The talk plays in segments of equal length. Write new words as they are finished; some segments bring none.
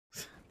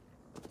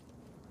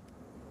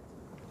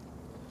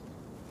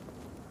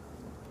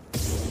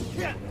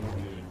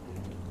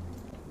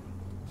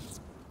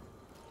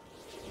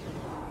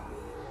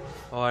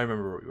Oh, I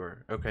remember where we were.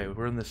 Okay,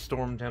 we're in the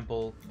Storm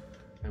Temple,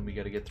 and we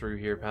gotta get through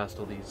here past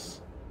all these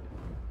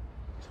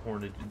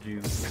horned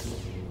dudes.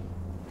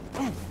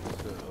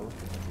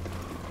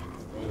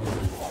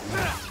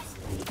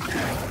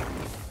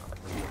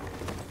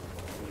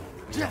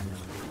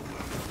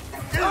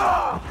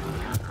 So...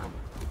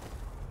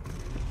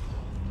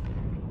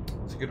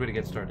 It's a good way to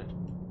get started.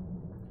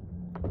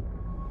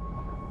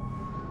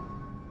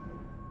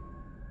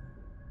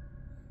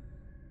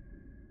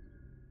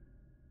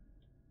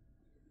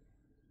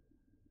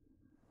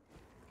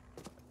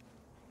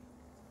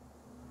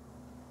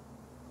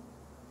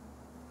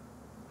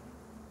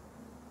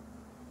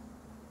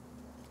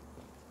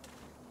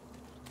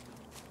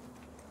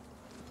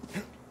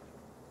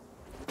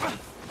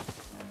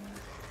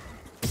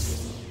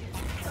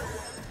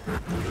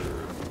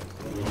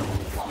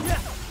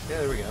 Yeah,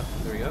 there we go.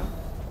 There we go.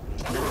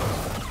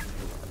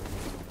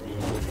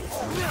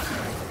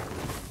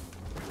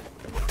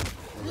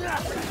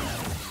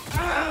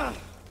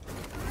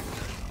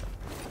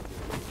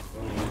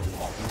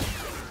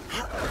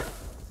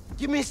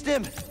 Give me a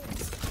stim.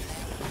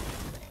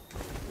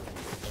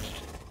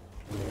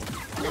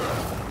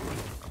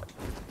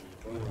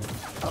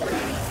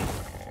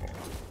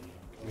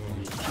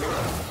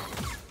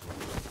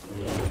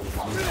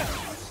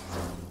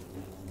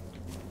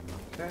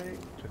 Okay,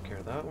 took care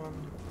of that one.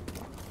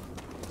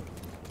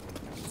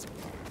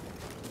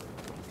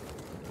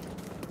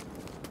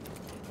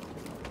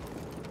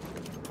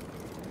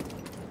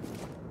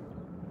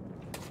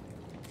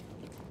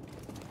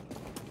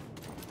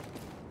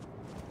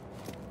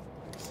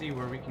 See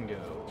where we can go.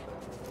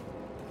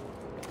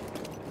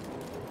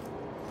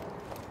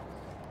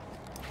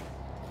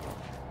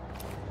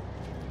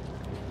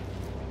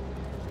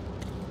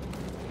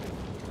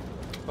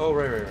 Oh,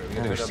 right. I've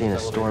never seen a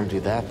storm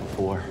do that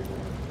before.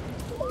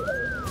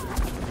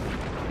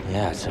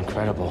 Yeah, it's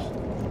incredible.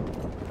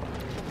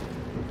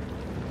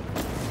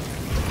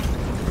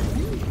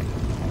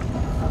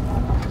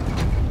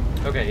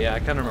 Okay, yeah, I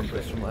kind of remember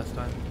this from last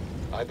time.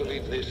 I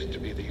believe this to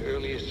be the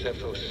earliest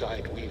Zeffo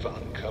site we've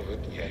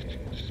uncovered yet,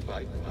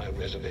 despite my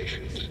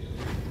reservations.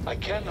 I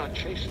cannot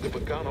chase the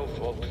Pagano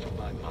vault from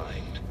my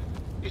mind.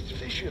 Its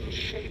visions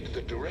shape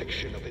the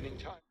direction of an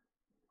entire...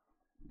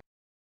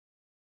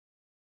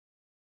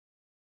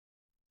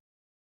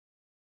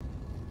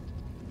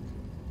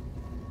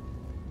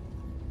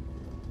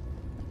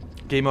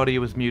 Game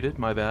audio was muted,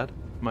 my bad.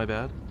 My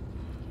bad.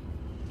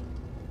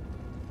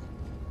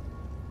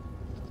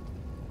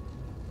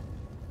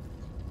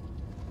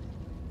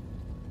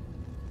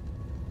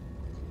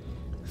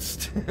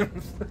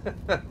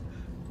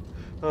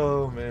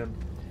 Oh man.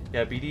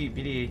 Yeah,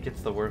 BD8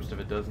 gets the worst of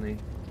it, doesn't he?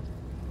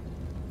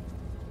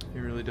 He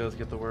really does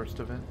get the worst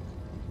of it.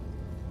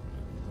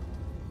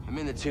 I'm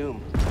in the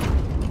tomb.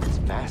 It's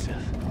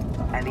massive.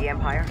 And the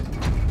Empire?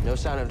 No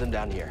sign of them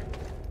down here.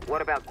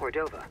 What about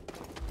Cordova?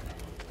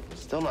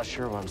 Still not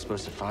sure what I'm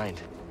supposed to find.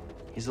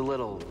 He's a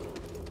little...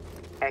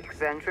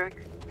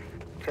 eccentric?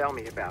 Tell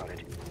me about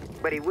it.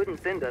 But he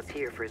wouldn't send us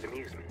here for his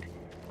amusement.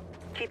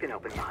 Keep an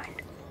open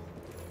mind.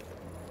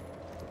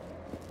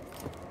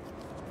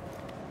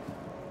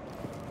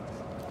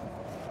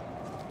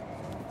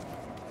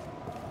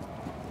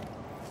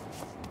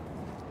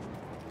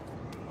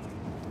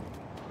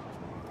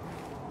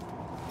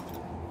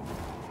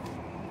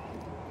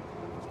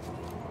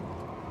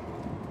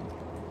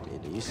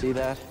 Do you see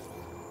that?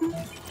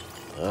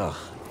 Ugh.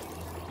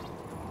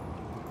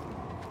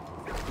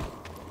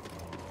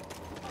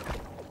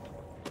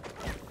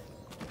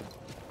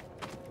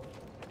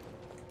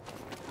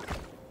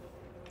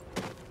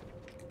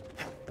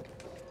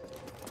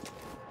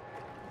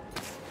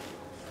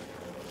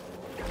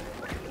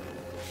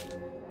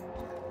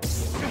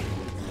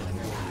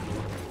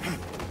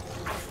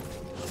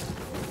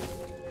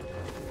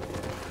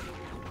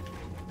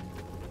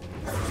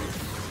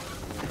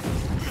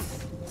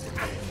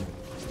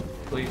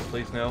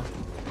 Please, no.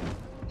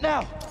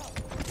 Now!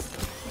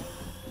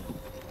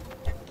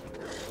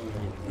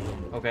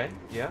 Okay,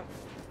 yeah.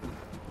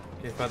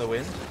 Get hit by the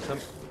wind.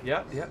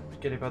 Yeah,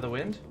 get hit by the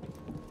wind.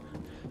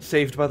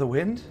 Saved by the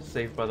wind.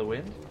 Saved by the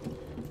wind.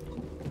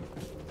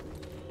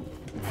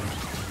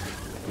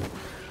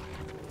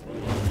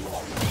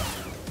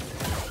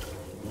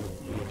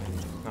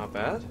 Not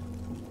bad.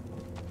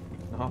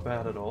 Not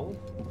bad at all.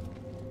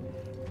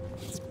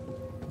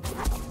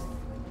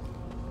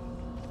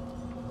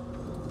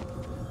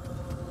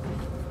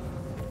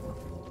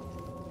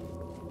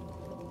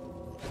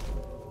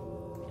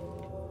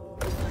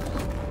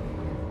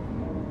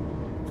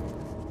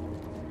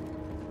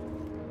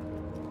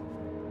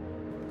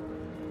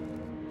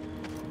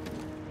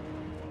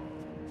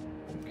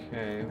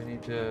 Okay, we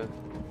need to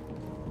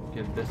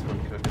get this one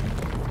cooking.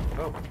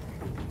 Oh,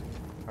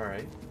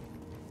 alright.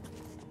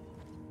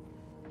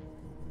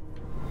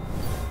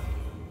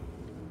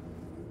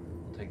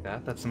 I'll take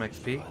that. That's some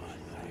XP.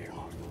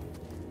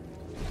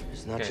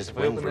 It's not Okay, just if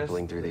I wind open this-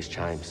 rippling through these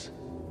chimes.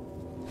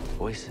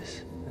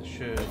 Voices. It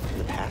should From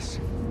the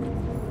past.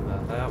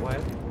 that way.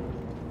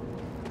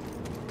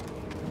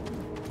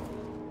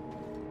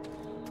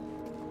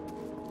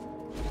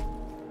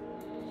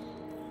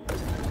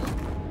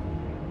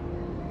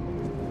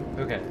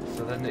 Okay,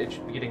 so then it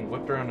should be getting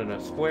whipped around in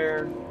a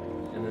square,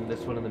 and then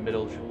this one in the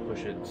middle should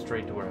push it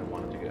straight to where I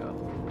want it to go.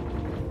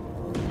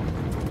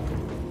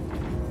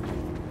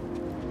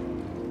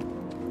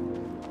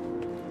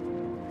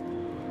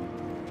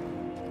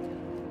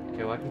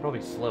 Okay, well I can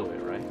probably slow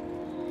it, right?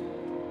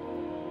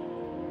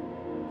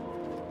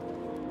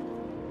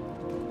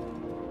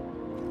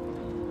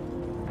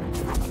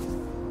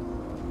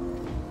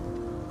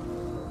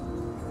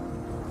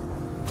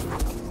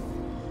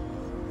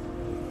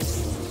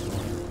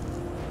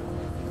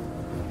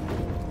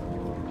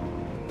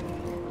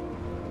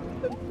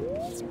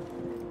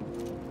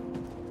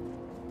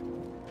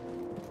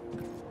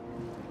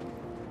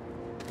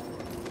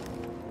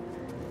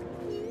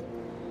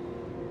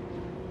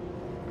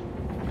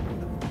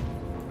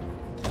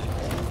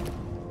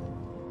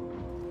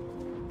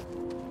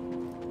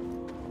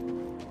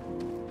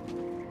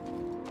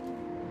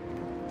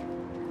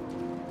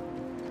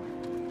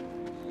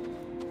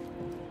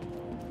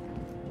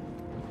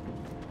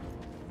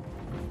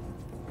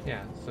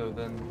 Yeah, so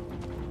then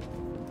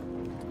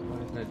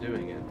why isn't it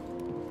doing it?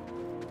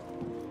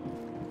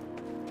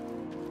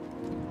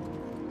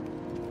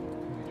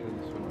 Let me turn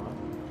this one off.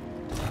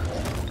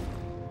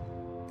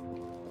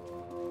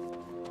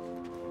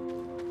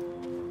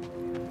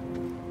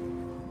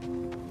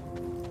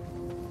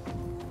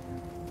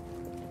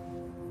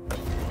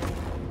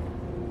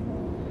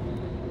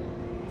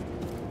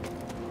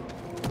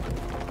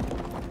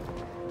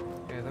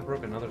 Okay, that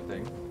broke another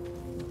thing.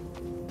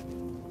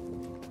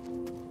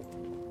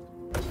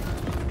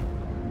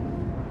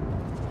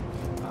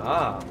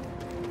 Ah.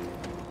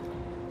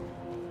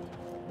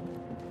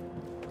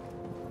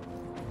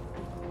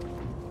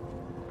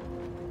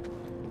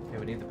 Okay,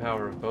 we need the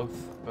power of both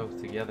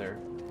together,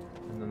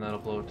 and then that'll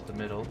blow it to the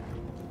middle.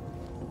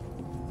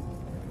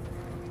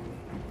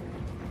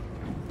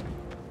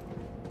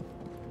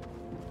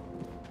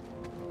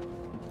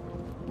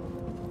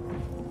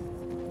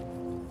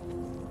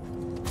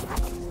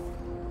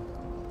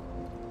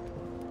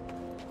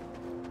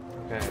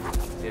 Okay,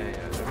 yeah,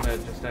 I'm gonna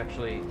just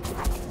actually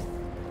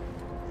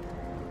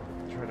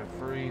try to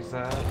freeze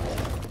that.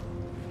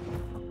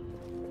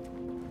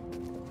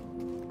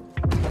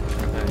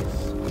 Nice.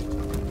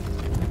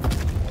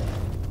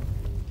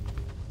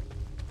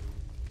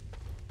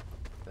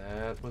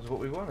 That was what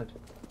we wanted.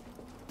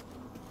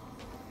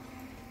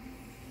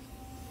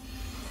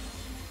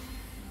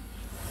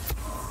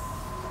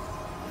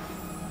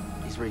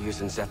 These were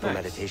used in Zeffo Nice.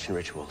 meditation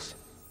rituals.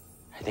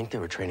 I think they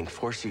were training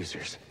Force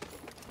users.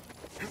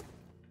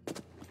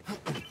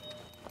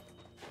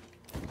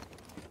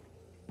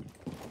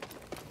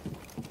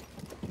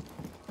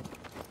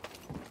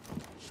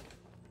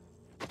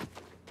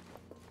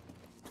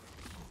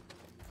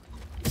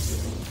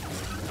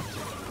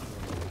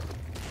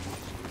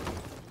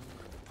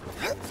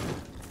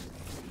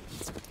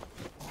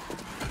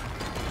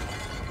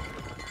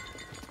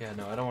 Yeah,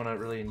 no, I don't want to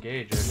really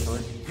engage,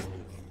 actually.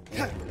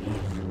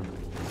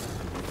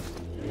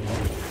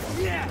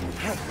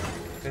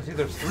 I see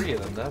there's 3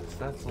 of them.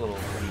 That's a little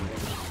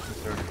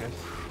concerning, I guess.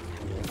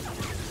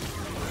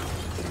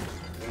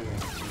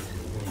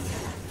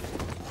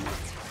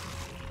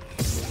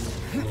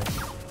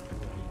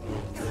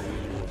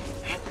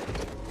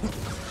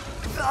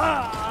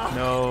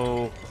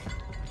 No.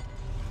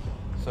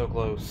 So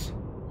close.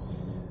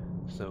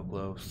 So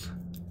close.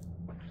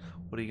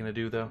 What are you gonna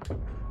do, though?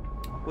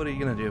 What are you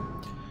gonna do?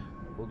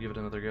 We'll give it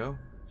another go.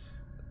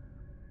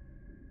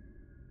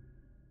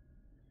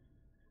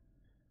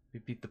 We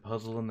beat the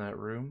puzzle in that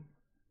room.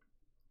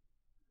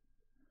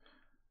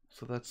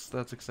 So that's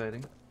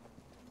exciting.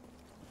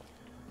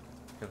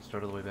 Gotta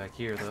start all the way back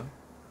here, though.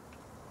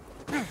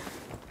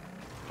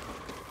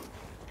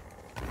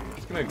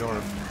 Just gonna ignore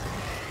him.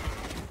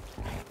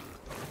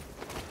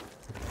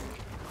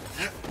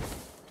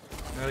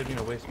 Not even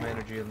gonna waste my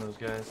energy on those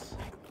guys.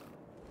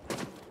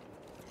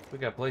 We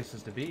got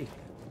places to be.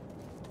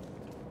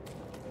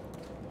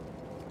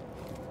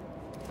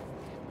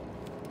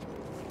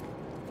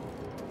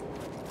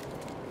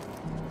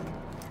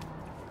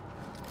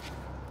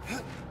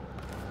 Go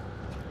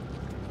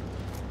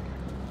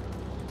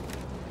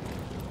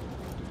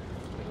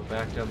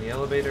back down the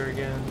elevator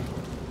again.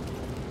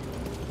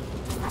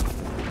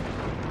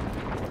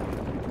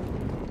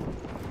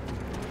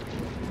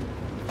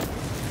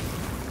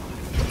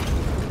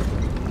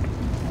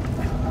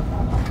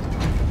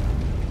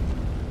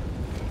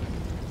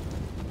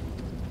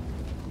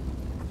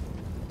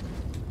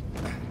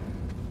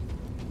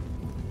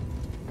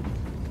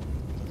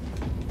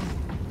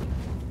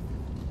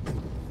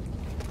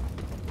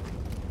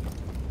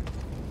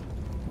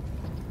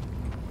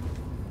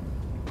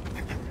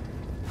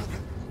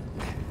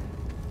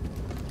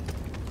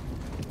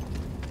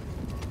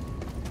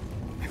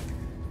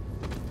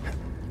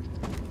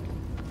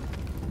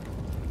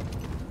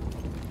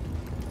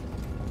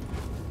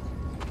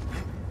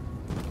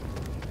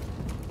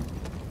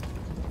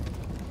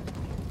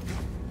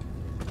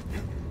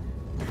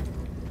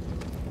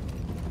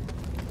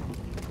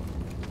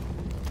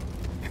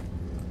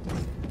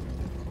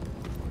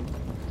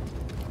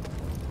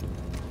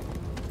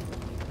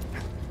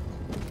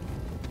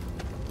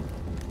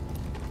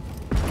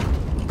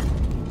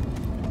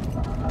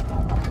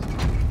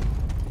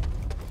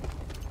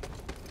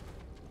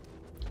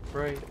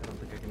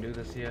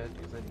 just yet,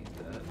 because I need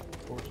that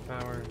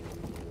horsepower.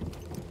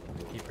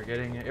 I keep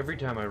forgetting it. Every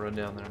time I run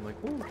down there, I'm like,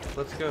 ooh,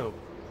 let's go.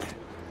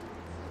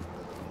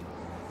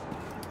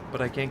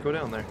 But I can't go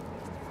down there.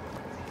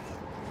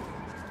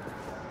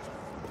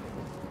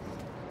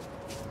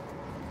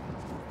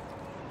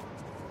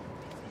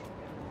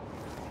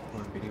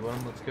 Come on,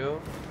 BD1, let's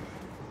go.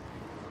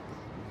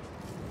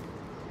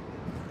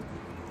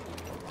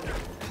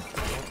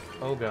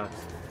 Oh god.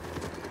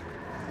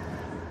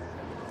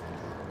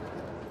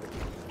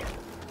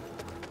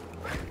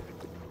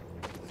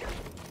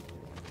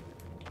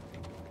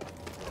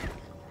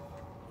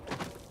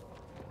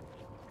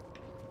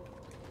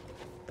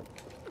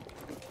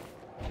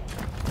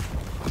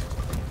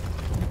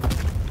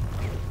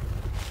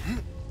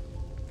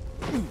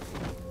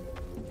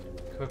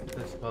 Cooked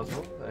this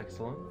puzzle.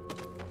 Excellent.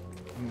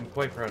 I'm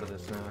quite proud of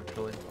this now,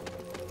 actually,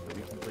 that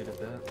we completed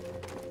that.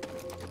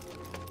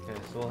 Okay,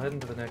 so we'll head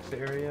into the next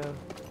area.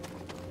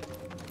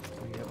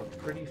 We have a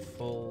pretty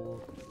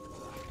full...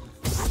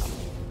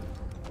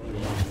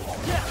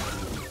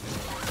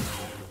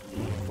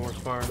 force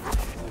bar.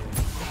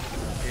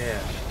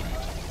 Yeah.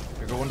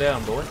 You're going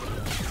down, boy.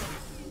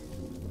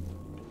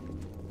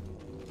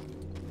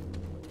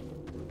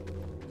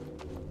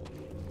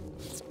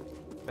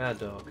 Bad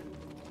dog.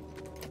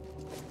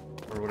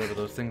 Or whatever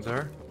those things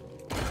are.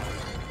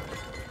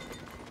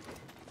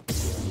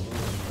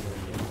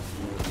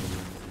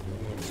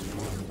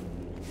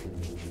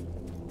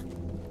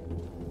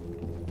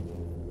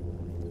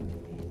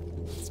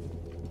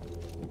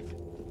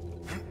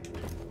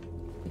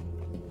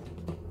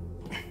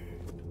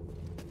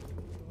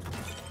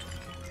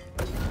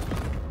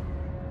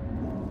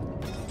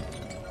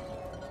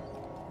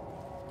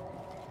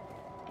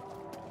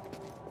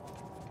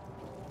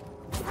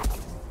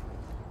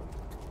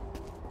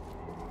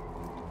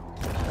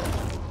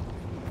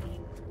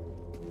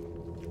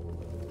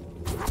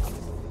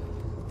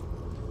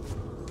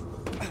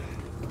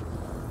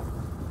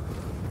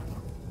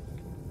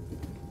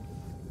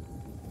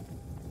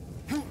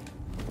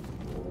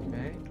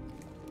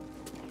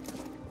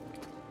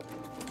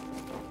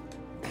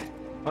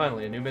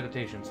 Finally, a new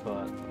meditation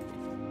spot.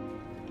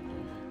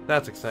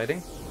 That's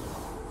exciting.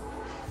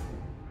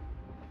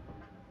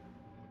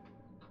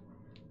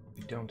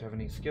 We don't have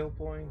any skill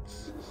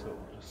points, so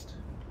I'll just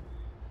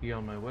be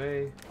on my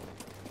way.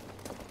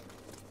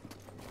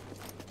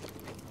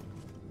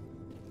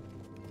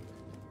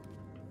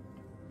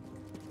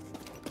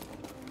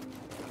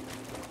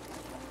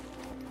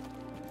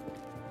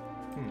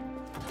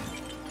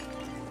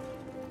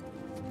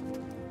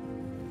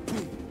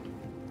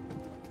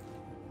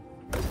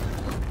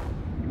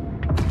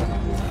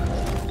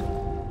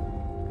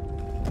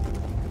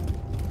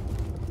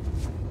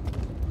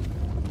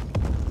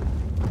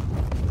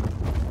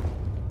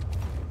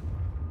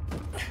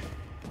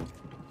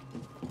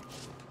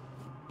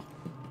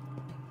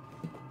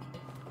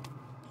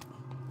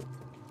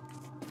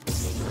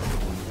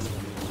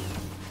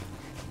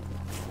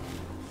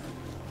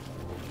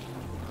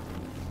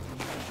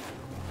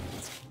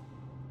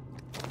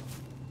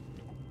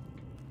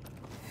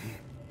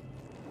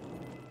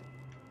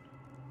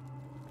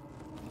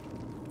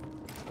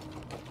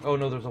 Oh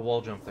no, there's a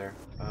wall jump there.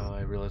 Oh,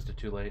 I realized it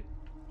too late.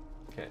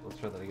 Okay, let's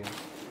try that again.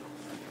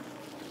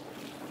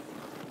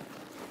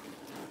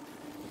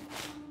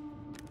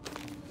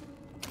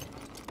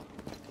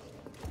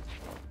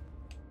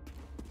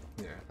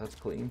 Yeah, that's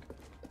clean.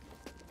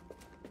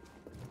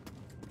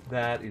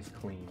 That is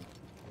clean.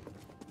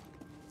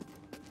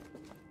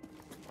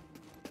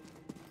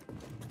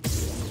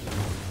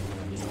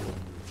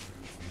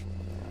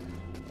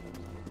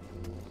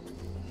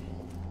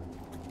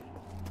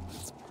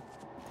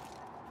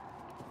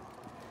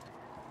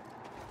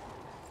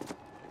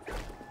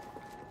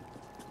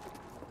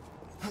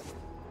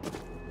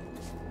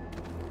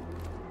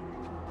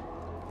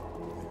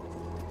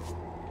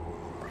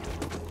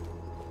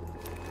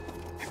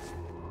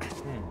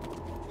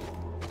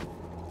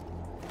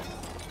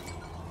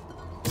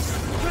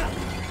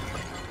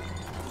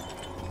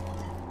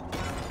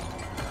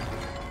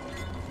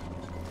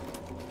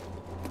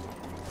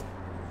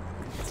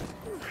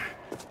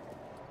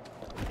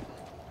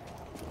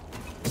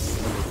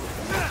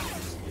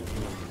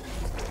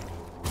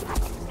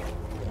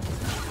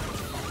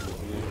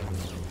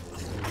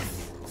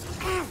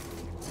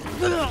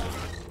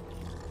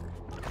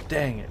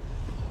 Dang it.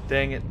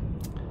 Dang it.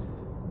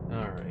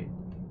 Alright.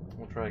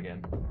 We'll try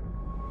again.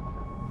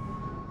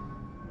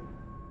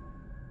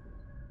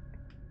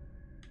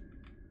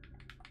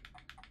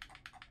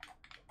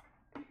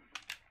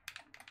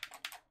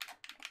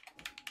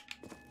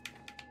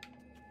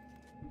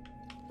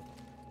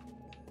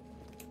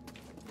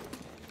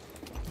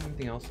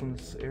 Anything else in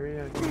this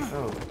area?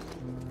 Oh,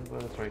 well,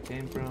 that's where I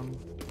came from.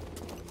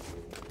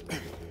 I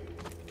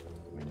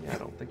mean, yeah, I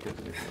don't think there's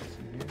anything else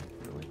in here,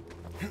 really.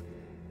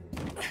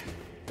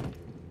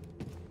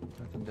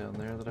 Nothing down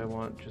there that I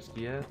want just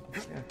yet.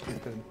 Yeah, I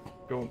think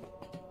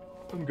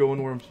I'm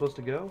going where I'm supposed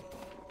to go.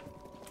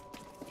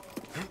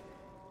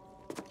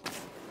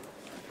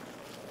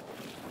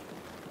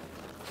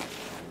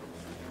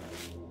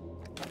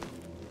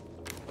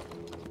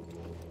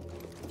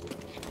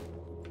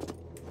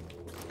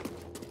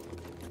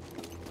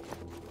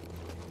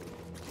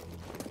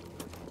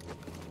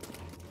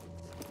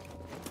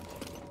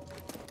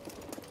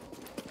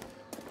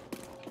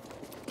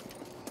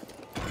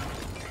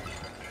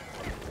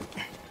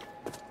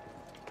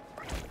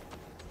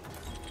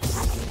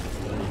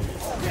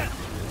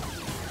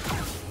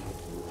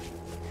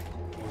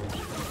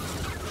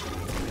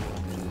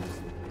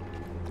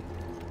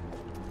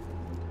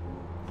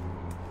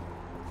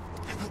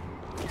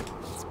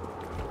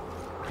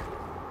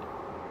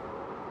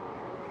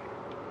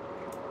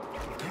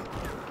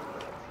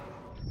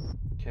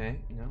 Okay,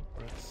 no,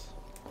 that's...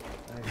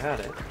 I had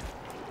it.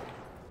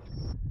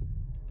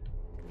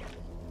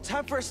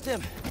 Time for a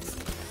stim.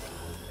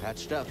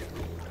 Patched up.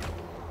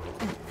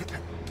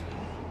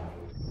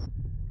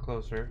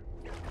 Closer.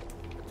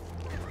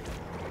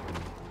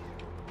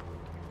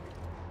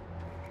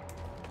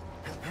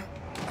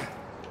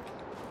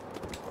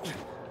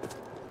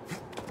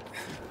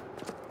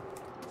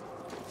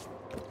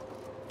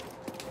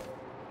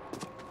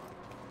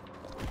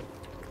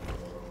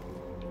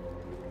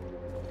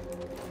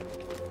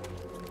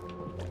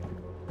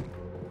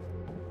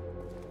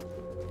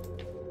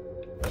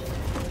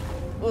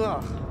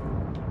 Ugh.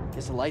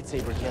 Guess a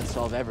lightsaber can't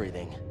solve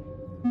everything.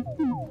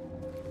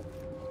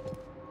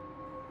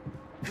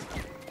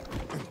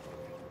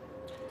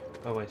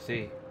 Oh, I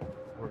see.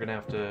 We're gonna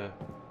have to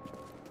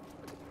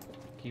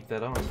keep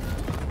that on.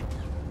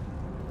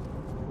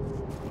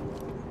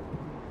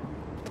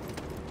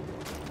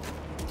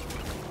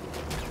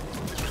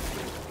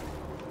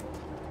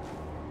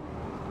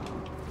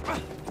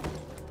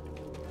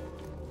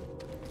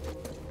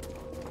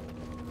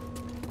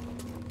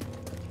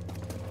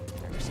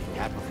 Never seen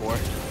that before.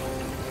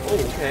 Oh,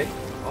 okay.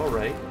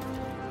 Alright.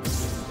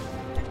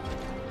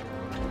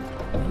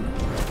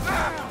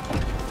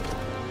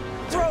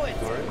 Throw it!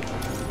 Alright.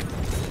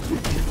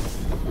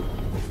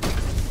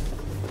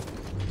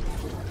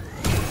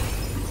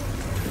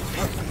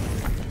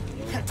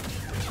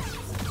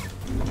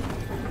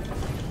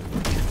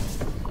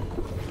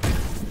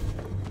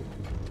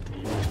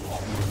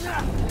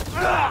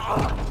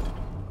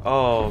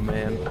 Oh,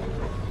 man.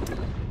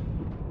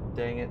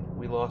 Dang it.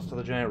 We lost to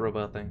the giant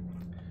robot thing.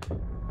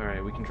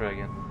 Alright, we can try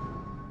again.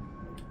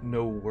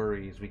 No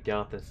worries. We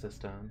got this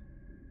time.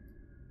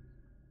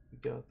 We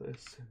got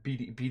this.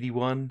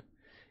 BD1.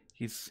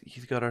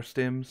 He's got our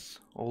stims.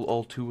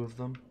 All two of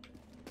them.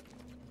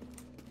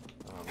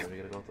 Maybe we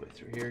gotta go all the way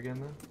through here again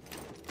then.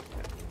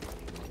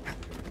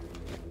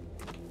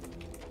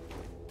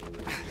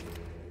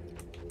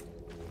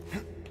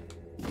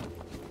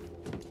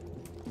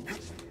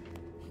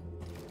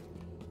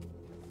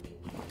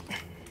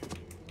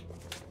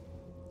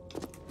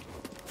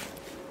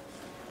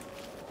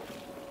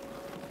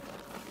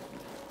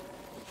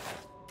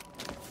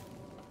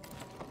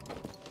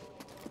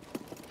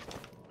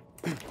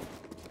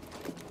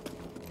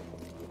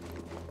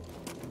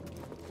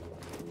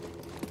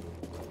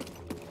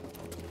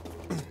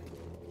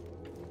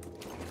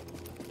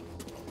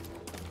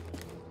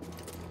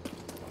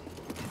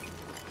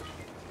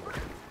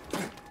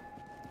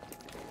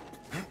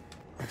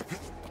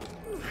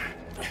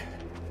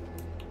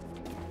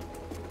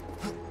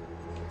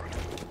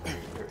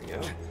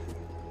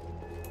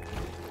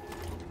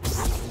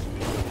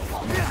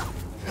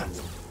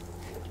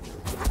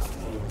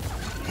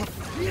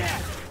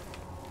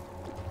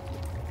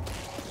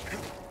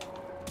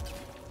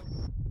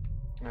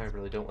 I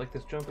really don't like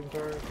this jumping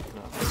part.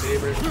 Not my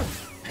favorite.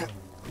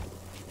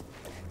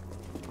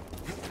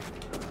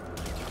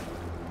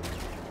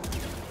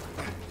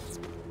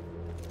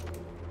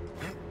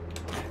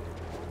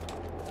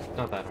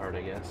 Not that hard,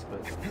 I guess,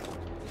 but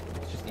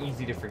it's just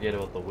easy to forget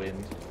about the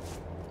wind.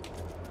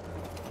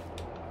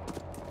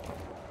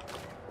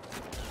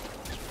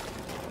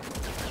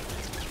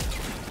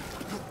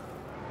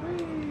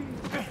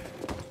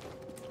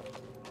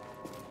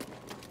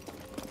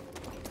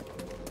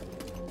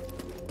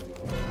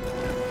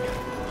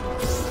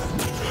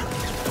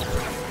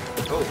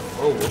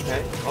 Oh,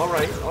 okay.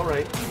 All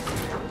right.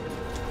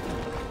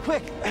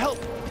 Quick, help!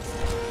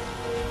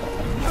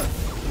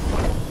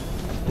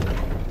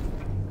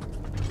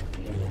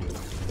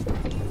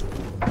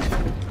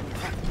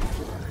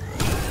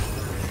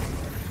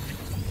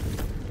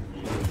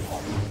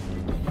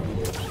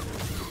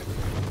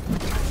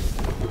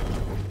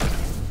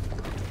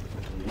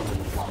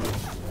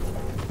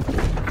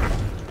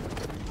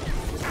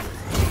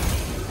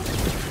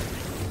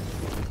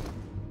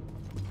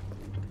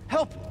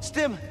 Help!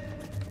 Stim!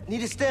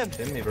 Need a stim.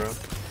 Stim me, bro.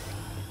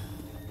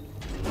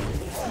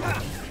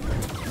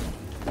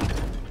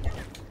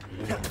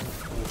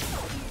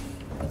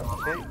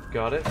 Okay,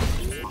 got it.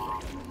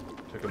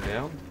 Took him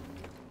down.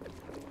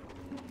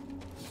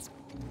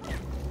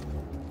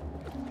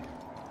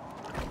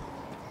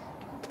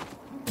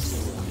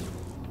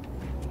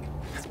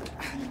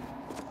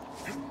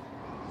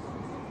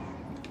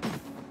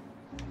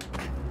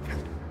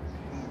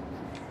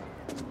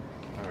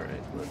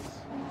 Alright, let's...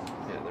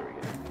 Yeah, there we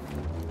go.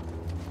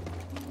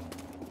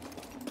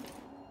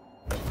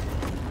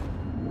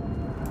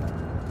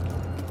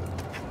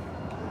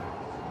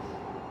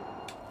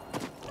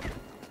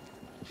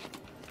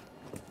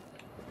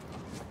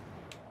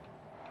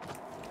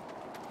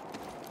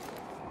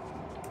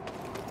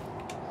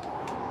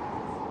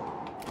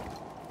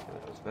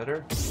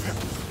 Better.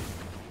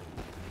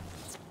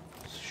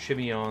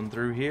 Shimmy on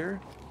through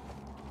here.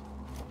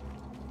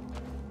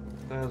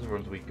 How's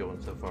everyone's week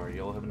going so far?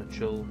 Y'all having a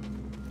chill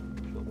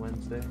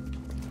Wednesday?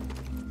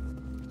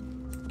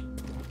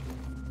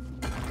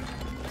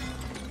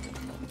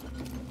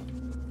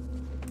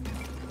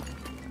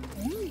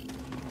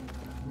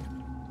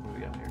 What do we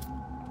got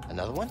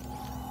Another one?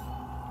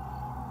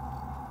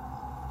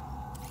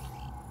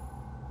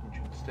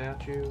 Ancient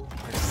statue.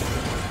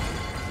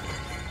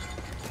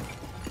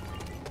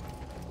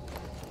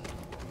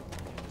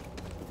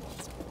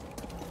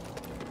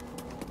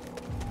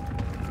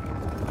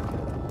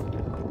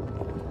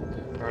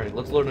 Alright,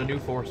 let's learn a new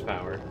force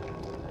power.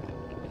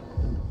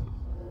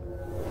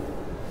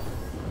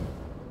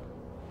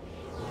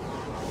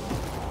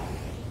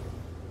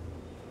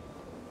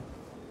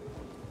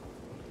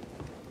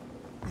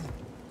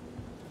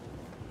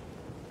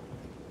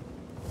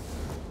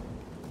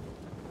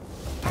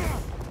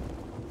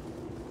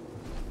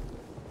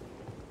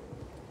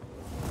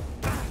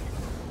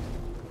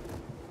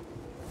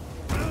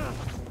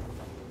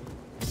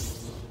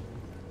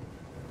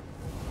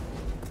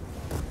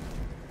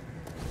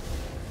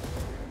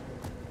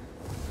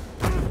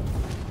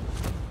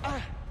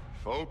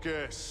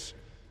 Focus.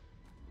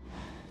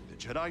 The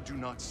Jedi do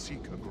not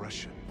seek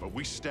aggression, but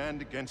we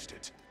stand against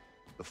it.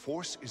 The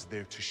Force is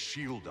there to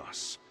shield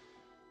us.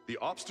 The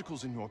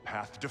obstacles in your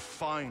path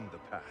define the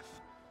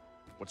path.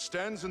 What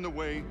stands in the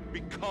way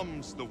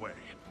becomes the way.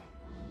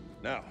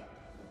 Now,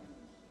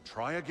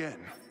 try again.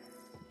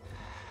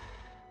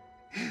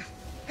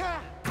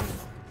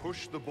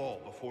 Push the ball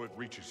before it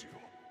reaches you.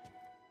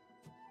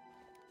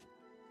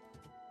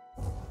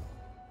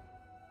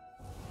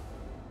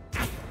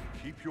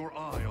 Keep your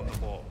eye on the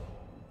ball.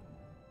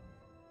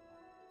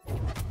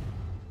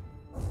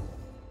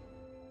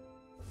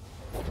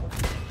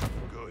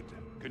 Good.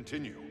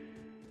 Continue.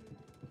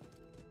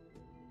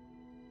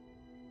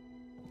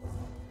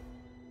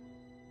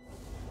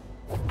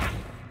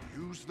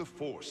 Use the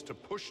Force to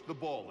push the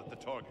ball at the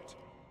target.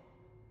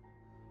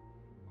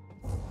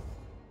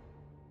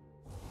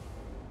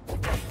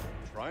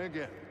 Try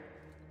again.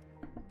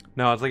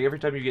 No, it's like every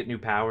time you get new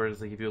powers,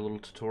 they give you a little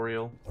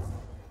tutorial.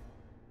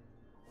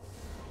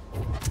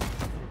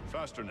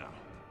 Faster now.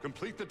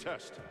 Complete the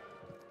test.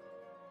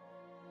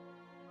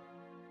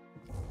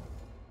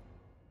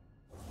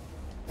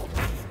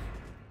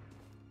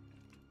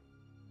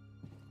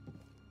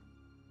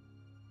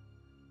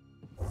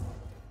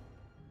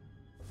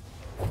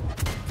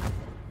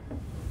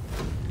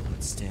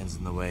 What stands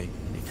in the way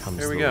becomes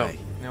the way. There we go.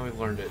 Now we've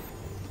learned it.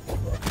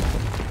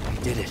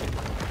 We did it.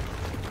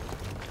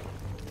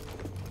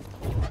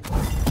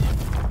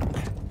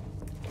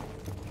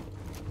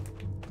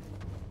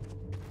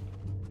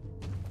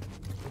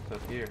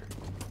 What's up here?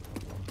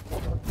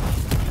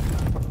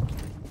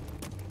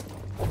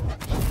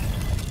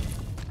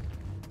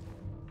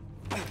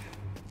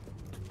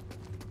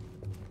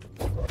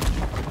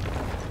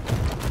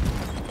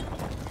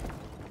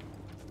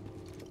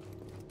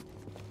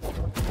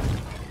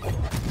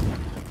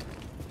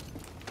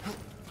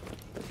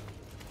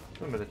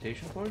 A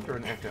meditation point or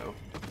an echo?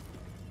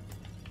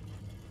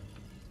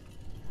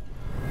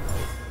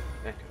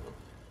 Echo.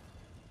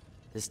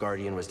 This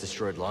Guardian was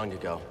destroyed long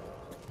ago.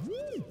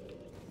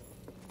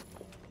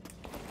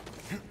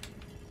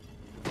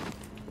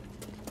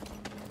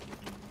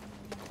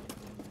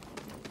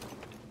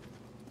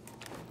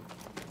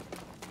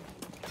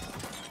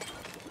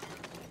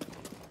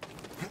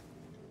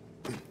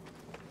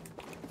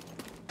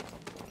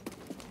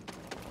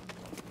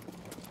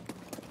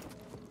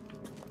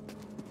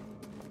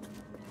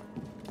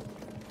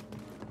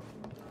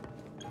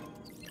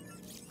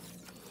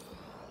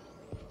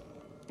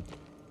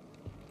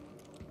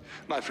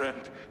 My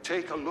friend,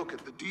 take a look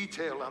at the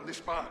detail on this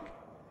bark.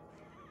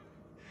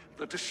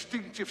 The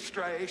distinctive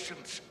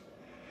striations.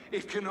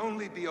 It can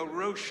only be a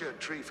Rocha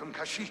tree from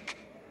Kashyyyk.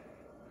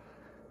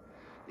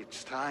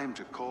 It's time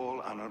to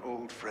call on an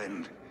old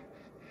friend.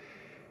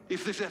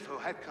 If the Zeffo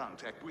had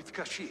contact with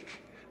Kashyyyk,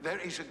 there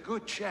is a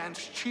good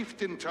chance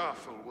Chieftain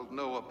Tarful will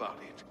know about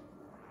it.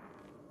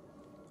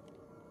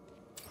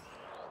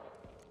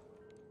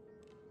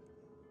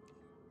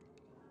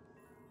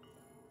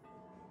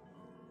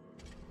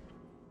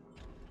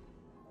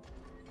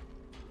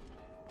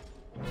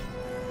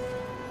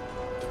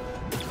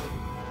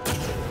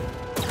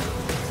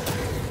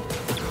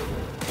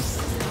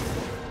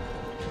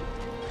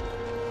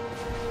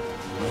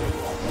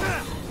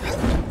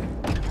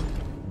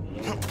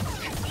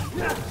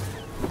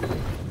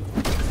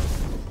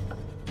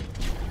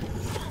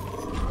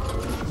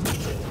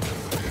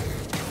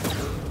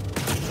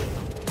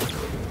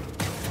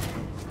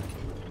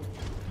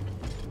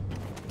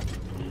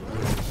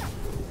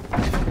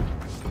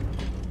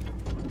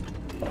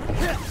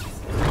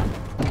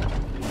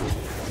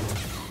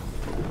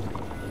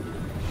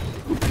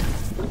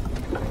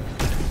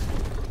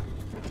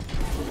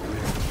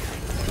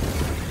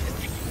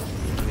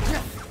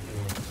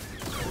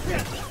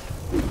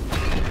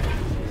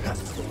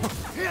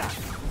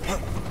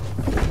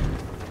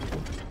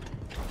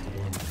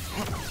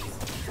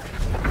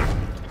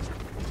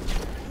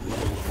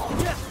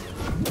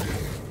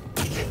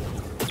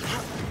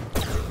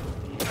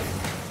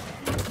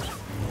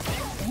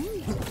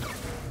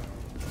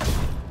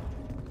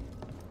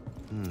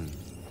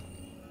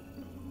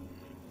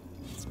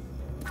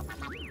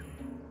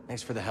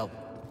 Thanks for the help.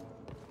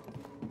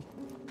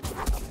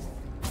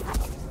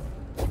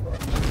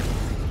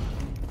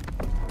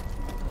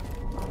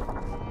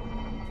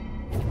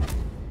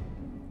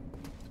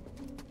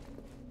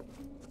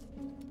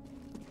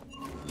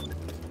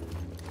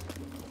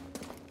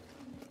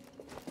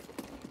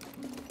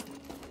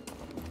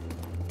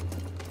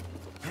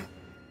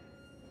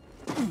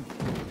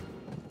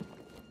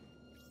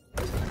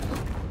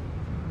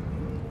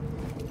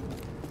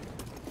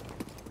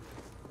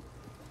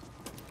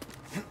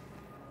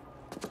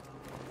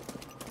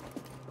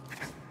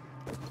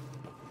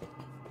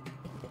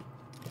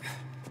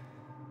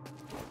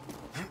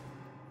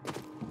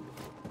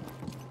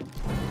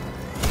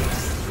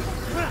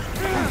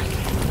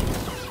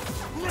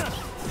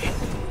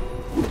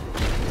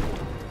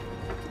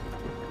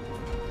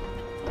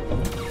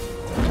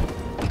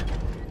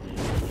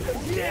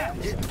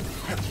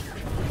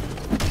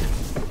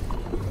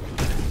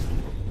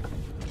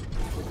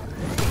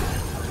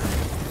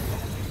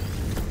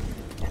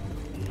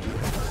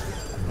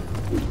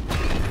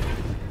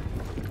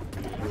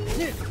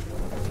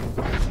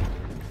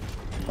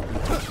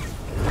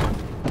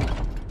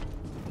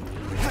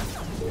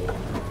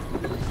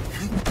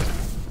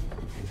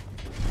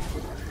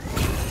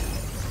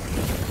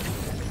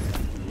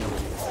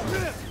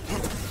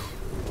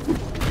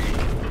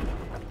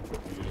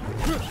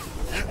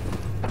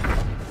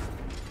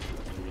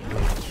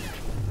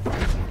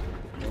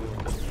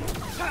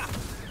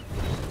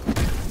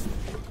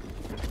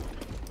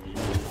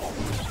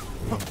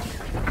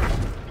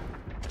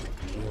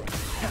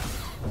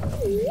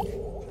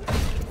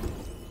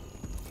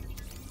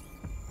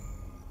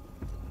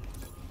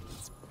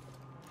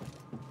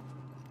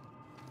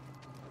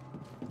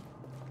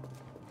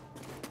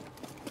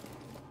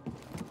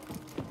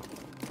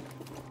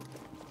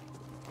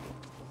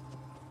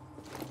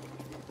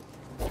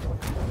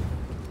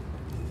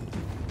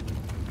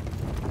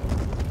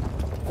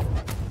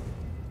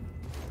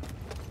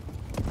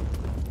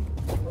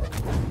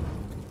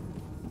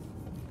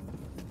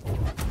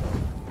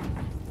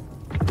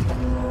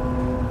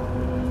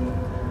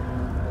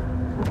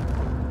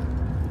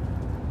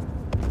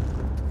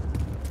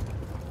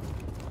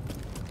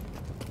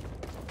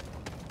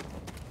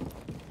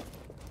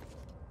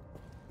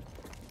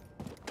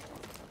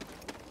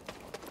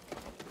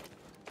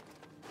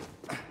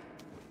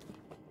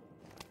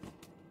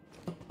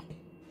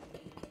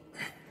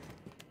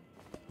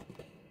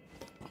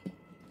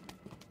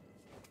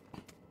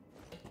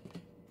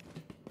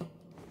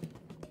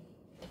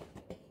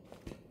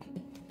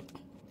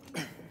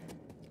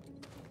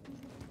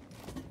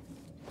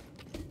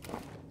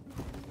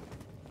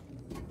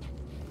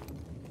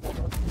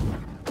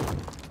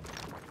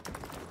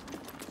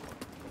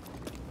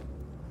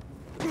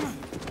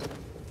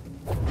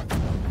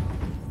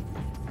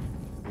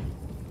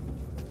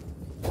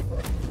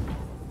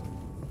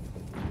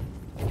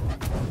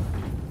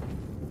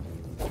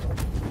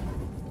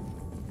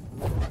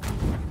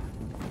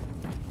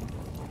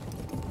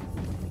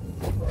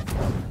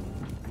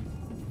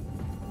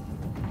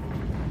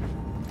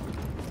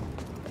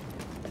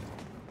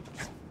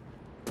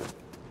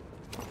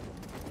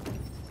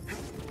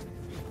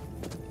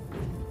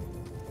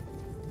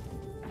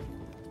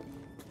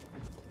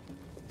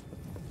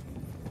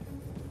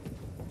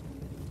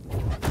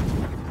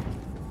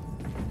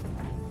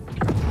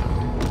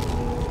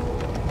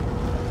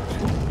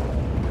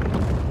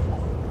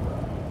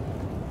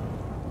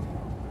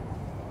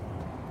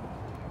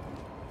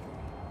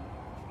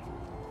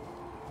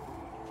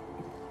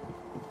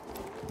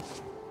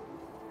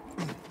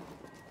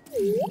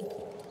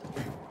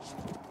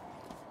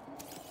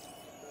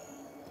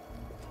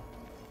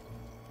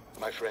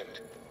 My friend,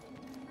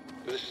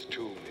 this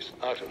tomb is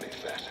utterly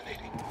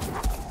fascinating.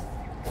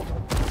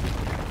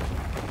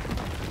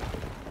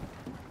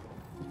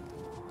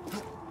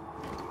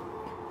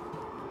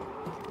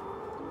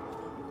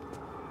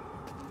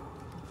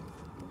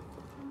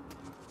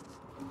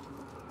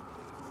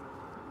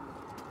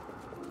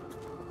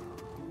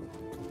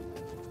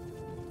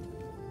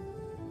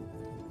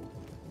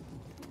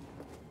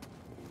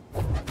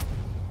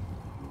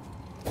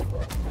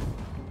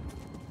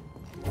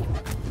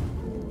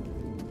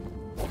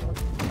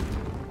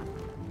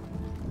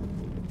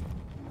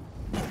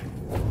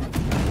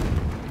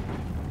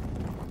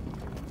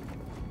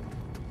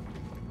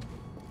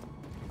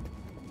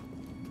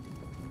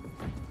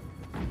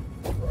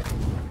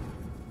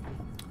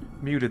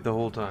 Muted the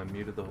whole time,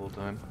 muted the whole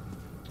time.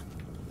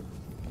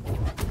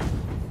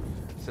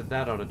 Said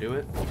that ought to do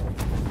it.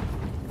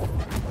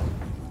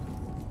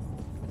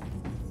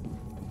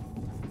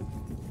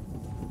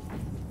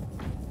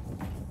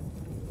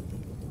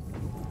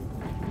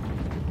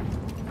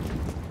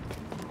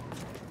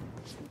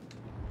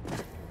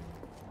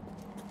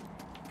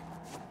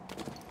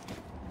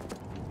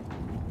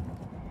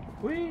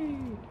 Whee!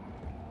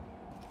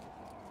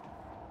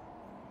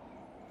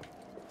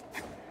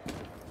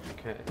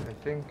 Okay, I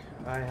think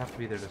I have to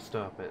be there to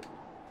stop it.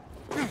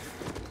 I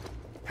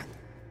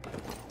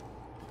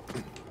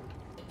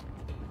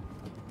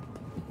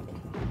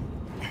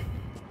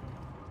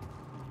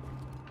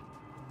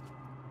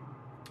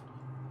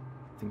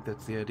think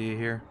that's the idea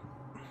here.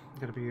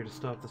 Gotta be here to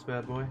stop this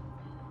bad boy.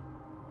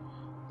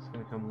 It's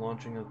gonna come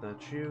launching out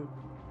that chute,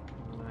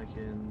 and I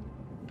can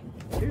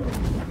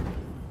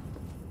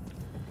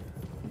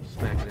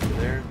smack it into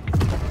there.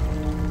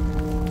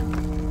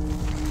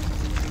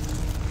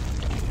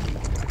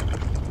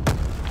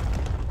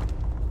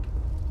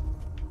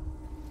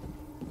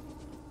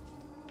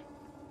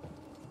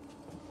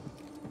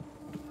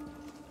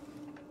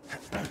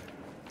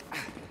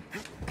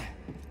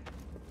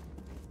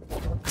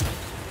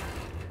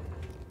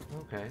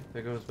 Okay,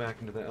 that goes back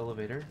into the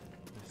elevator.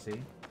 I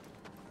see.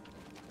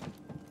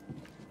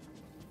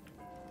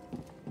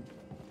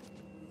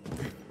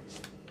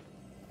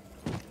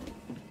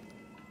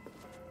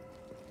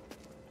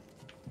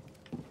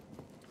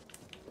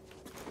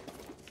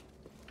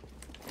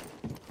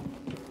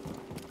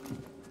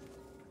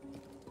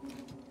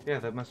 Yeah,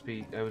 that must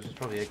be... I was just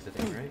probably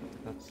exiting, right?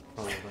 That's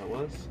probably what that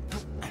was.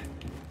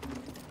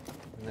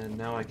 And then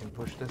now I can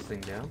push this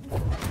thing down.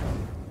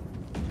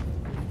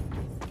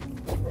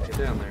 Get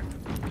down there.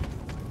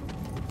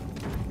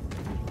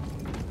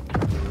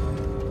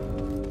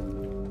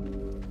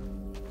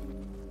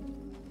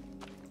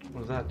 What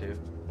does that do?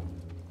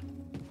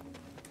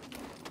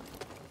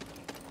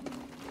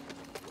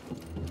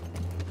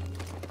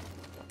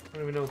 I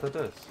don't even know what that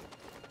does.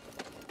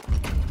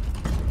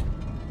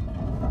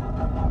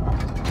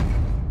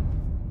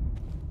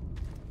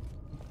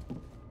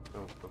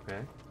 Oh,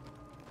 okay.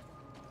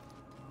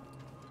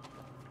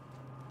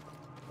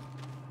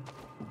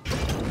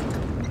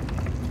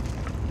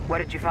 What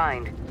did you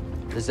find?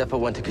 The Zeffo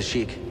went to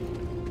Kashyyyk.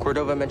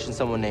 Cordova mentioned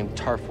someone named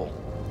Tarful.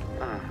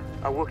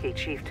 A Wookiee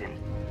chieftain.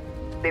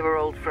 They were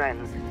old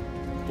friends.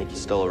 Think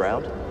he's still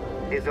around?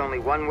 There's only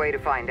one way to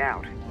find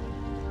out.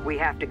 We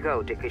have to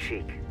go to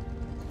Kashyyyk.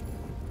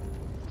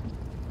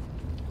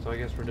 So I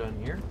guess we're done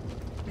here.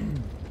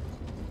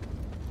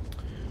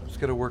 Just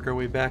gotta work our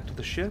way back to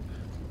the ship.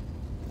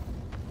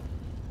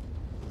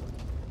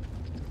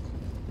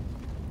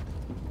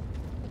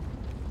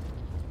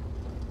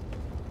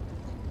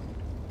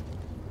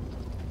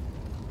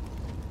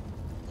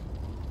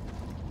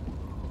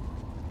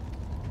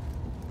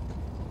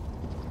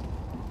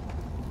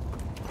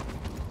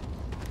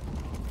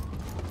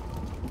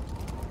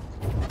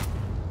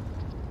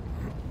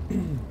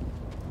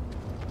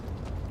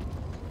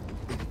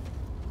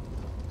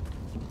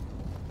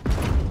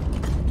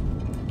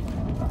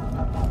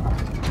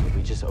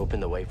 Open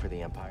the way for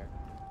the Empire?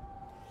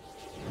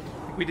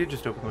 I think we did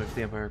just open the way for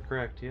the Empire,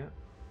 correct, yeah.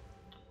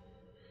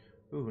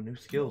 Ooh, new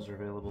skills are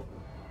available.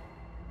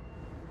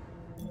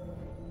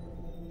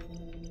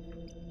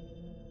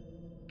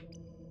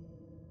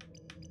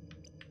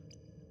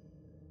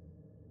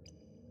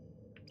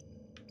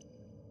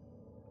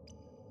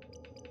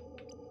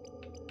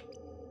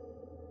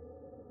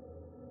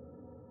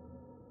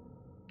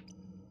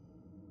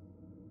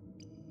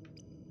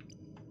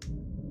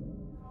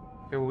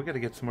 Okay, well we gotta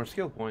get some more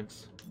skill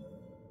points.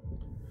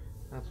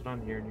 That's what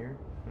I'm hearing here.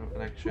 Oh,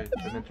 and actually,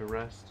 I meant to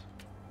rest.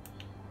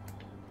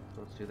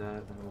 So let's do that,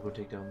 and then we'll go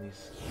take down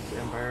these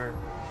Empire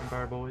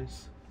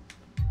boys.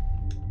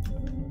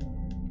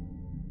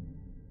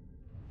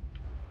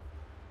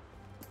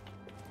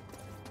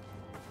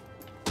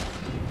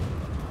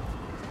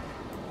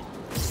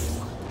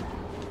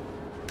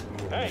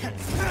 Hey,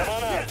 come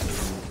on out.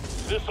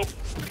 This'll...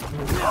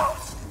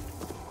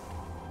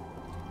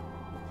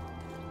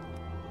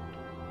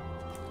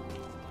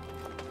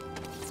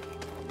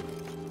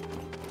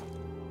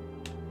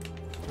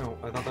 Oh,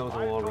 I thought that was a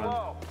wall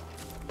run.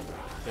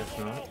 Guess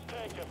not.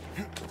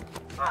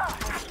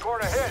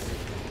 Scored a hit.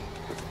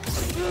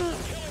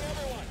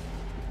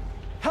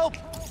 Help!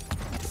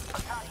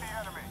 Attack the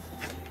enemy.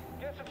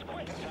 Guess it's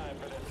quitting time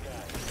for this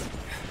guy.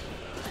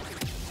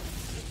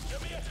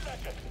 Give me a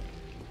second.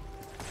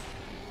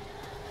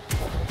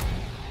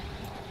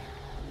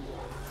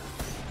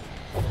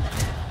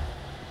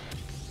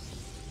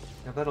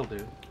 Yeah, that'll do.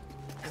 Do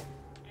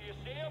you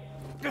see him?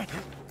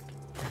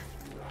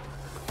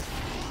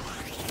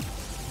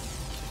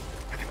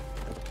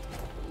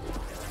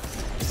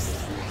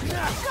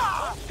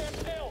 Step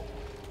still.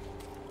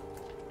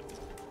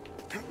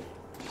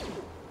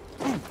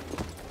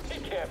 He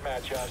can't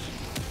match us.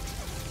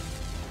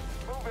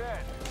 Move in.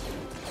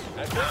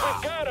 I think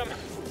we've got him.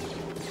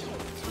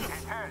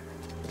 He's hit.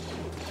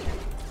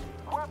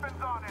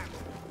 Weapons on him.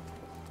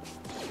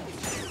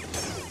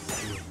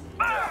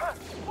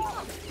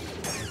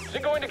 Is he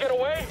going to get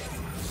away?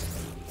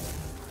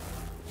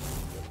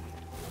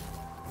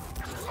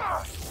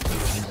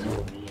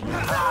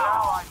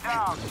 Ally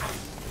down.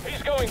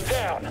 He's going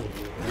down.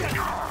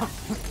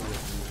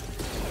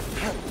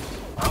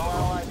 All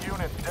allied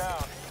units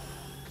down.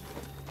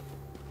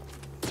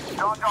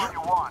 Dodge all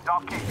you want.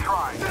 I'll keep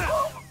trying.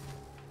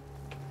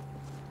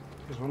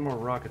 There's one more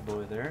rocket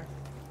boy there.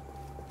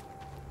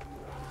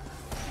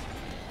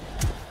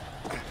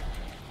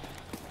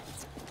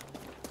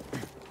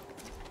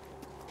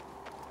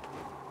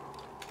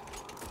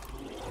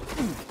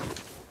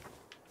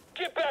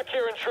 Get back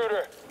here,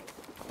 intruder.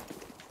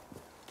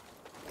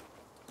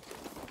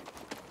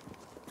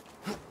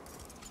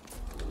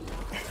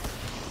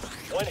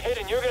 One hit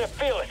and you're gonna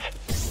feel it.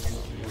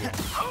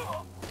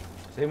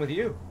 Same with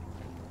you.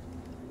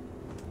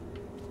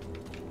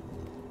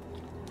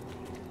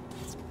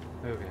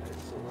 Okay,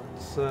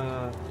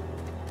 so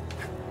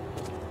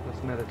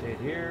let's meditate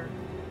here.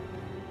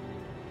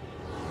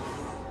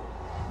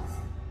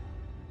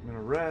 I'm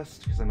gonna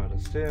rest because I'm out of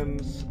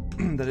stims.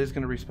 That is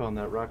gonna respawn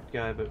that rocket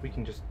guy, but we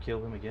can just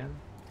kill him again.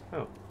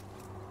 Oh,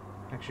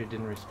 actually, it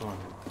didn't respawn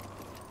him.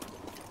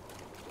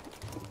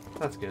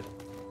 That's good.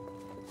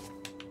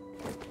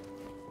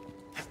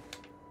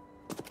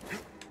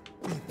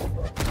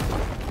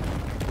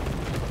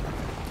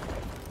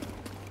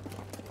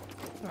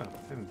 Oh, I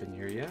haven't been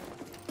here yet.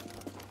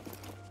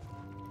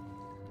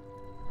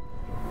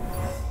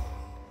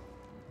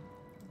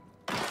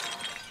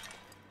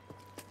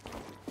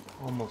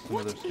 Almost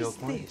another skill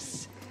point.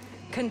 This?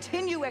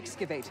 Continue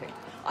excavating.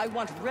 I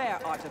want rare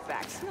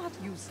artifacts, not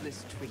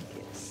useless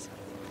trinkets.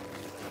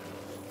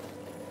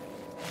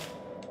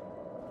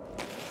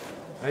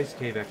 Ice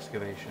cave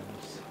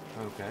excavations.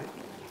 Okay.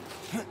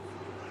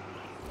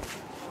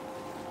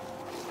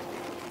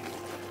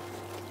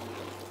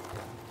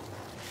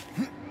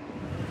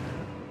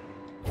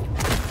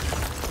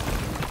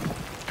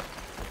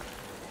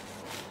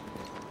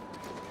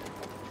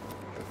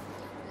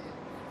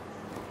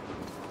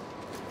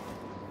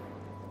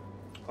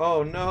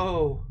 Oh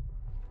no!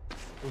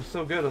 It was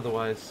so good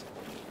otherwise.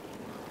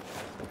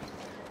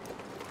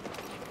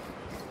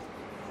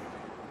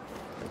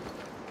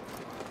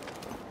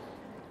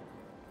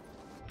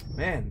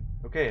 Man,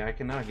 okay, I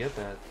cannot get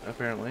that,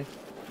 apparently.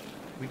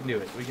 We can do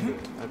it, we can do it,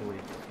 I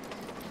believe.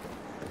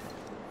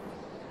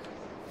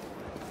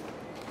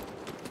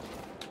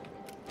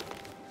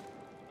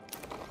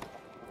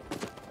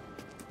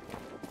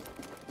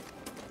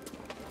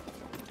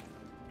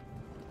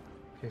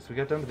 Okay, so we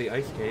got done with the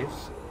ice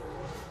caves.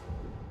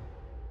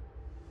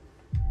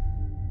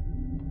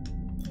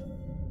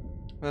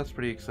 That's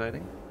pretty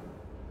exciting.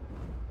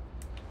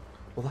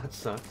 Well, that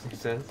sucks, he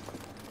says.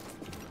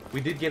 We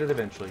did get it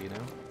eventually, you know?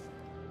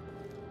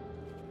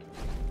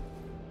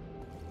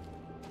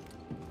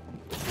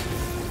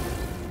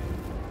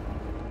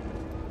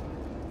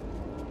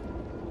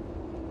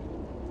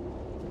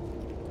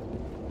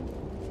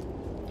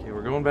 Okay,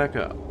 we're going back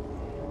up.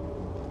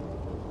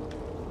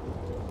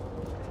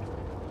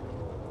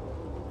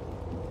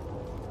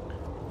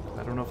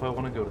 I don't know if I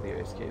want to go to the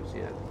ice caves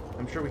yet.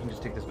 I'm sure we can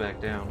just take this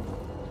back down.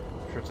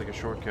 I'm sure it's like a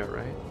shortcut,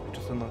 right? We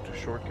just unlocked a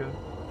shortcut.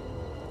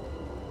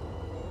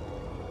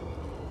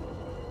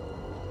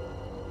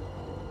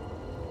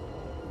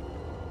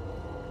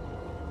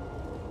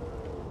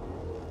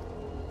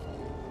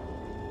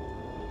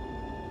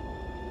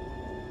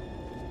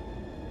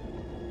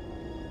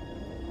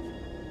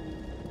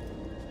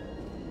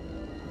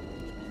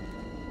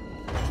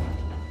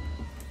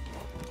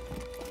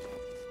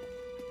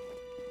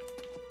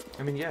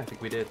 I mean, yeah, I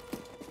think we did.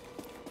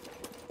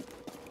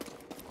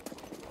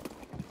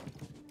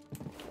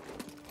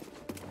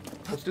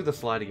 Let's do the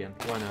slide again.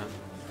 Why not?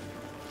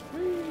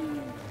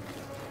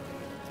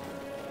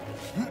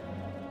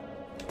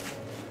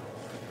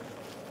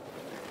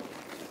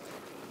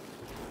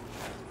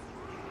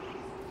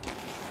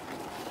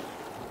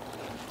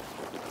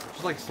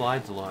 Just like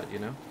slides a lot, you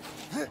know?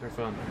 They're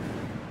fun.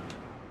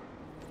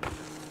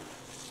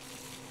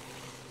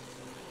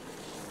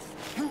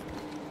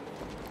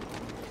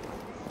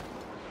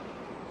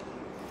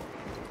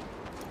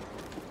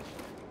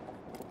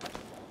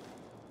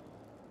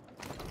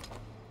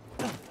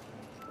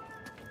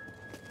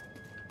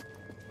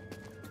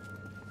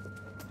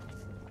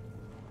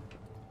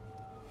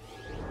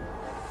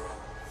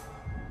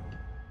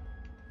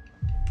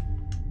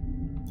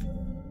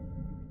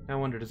 I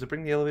wonder, does it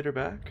bring the elevator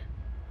back?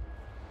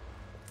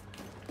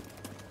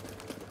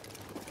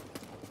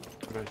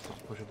 Or do I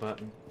just push a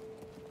button?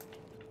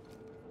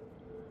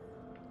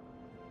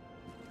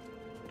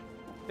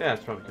 Yeah,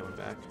 it's probably coming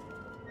back.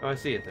 Oh, I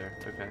see it there.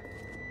 Okay.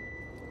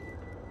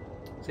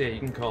 So yeah, you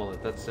can call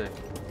it. That's sick.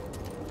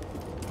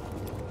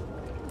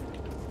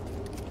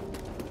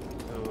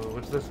 So,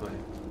 what's this way?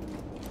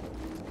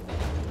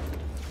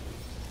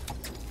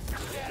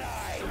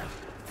 Jedi!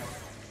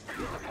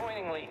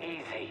 Disappointingly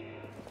easy.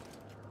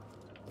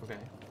 Okay.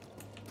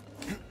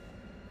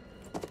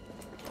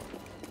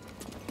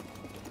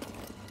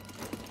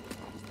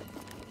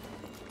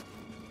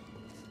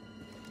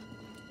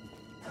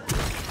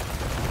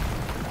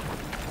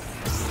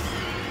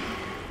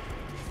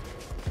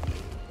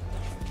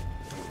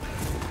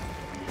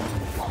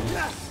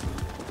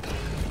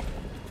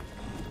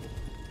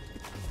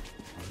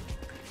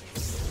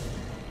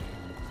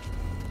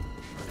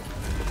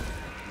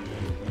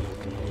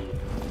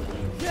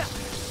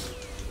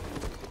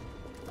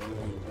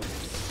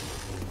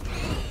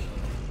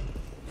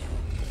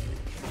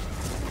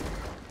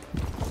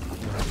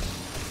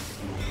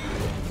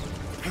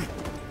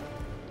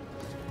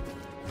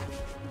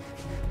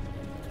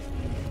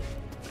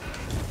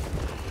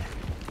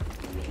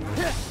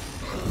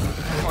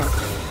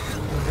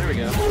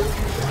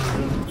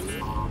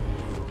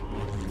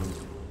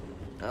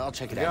 I'll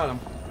check it Got out. him.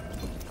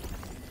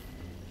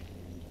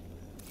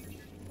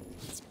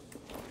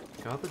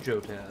 Got the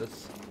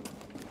Jotaz.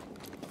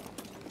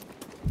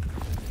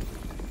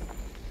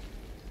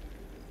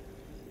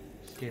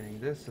 Scanning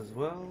this as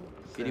well.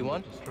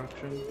 BD1?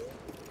 Destruction.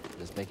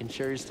 Just making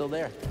sure you're still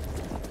there.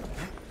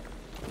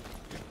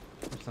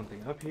 There's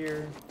something up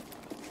here.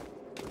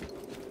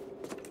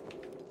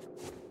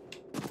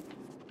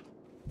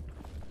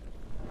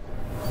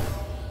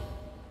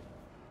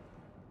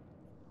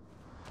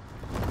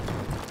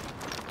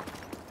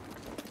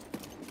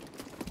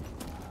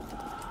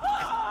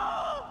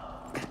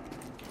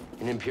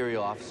 An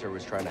Imperial officer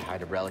was trying to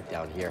hide a relic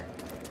down here.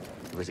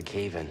 There was a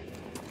cave-in.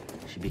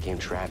 She became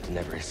trapped and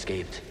never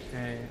escaped.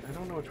 Okay, I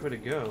don't know which way to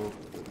go.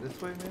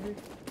 This way, maybe?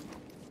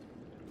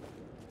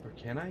 Or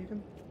can I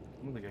even?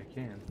 I don't think I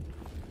can.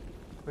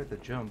 Quite the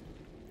jump.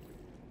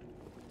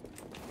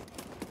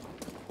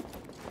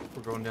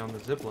 we're going down the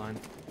zip line.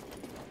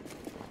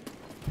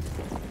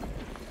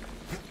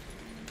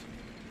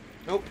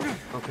 Oh,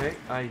 okay.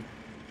 I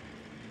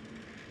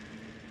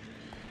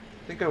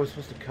think I was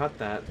supposed to cut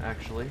that,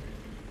 actually.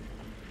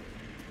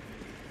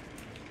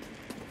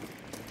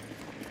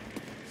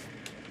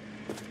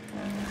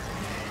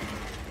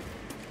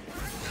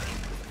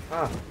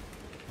 Ah.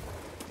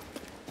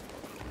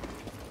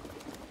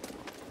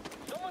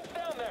 Someone's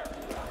down there.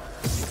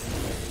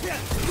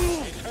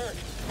 He's hurt.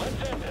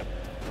 Let's end him.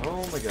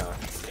 Oh my gosh.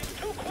 He's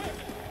too quick.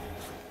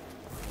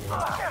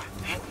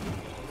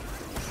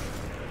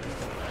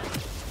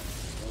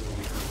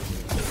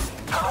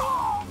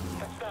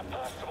 That's not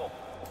possible.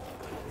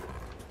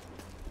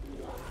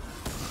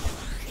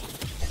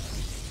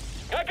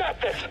 I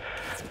got this.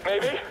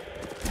 Maybe.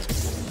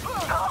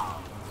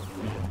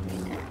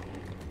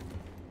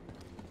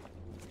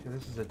 Okay,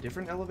 this is a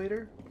different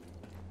elevator?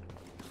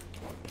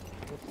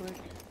 Looks like?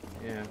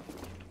 Yeah.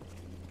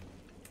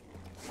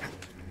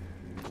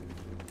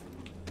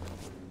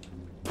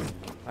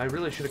 I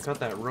really should have cut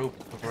that rope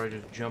before I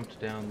just jumped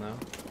down, though.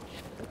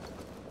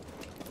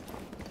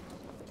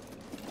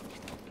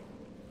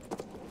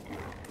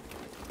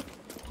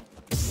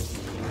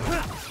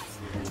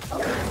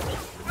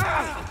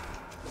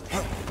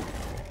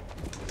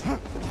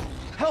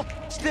 Help!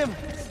 Stim!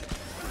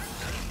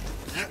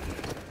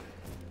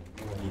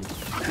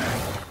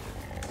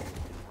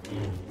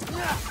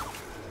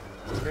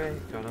 Okay,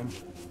 got him.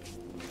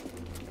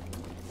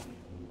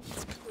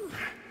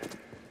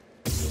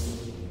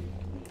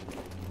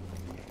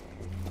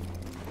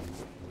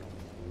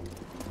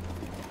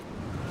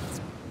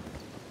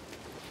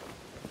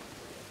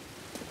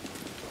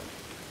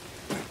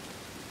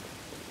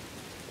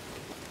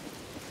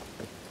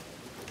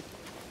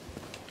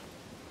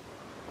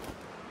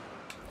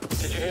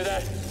 Did you hear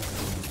that?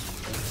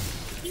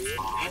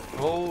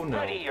 Oh no.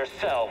 Ready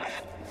yourselves.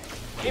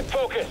 Keep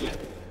focused.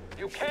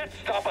 You can't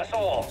stop us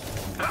all.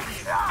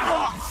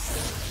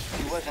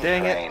 He wasn't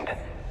Dang it. trained.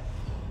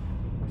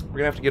 We're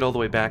gonna have to get all the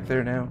way back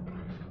there now.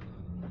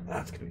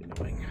 That's gonna be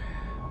annoying.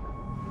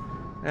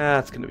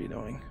 That's gonna be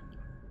annoying.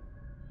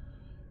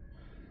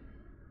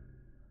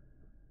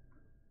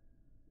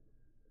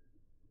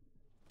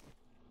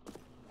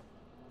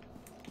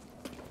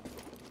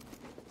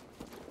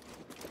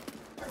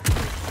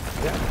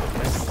 Yeah,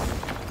 okay.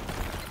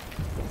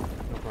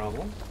 No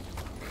problem.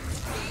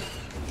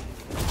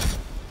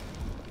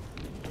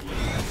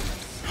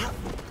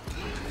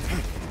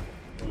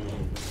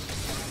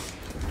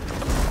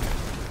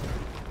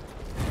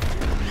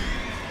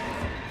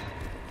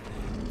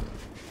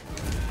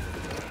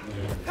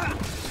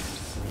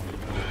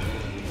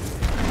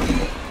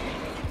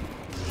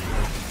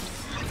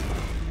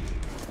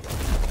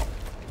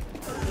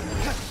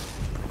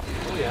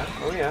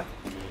 Oh yeah.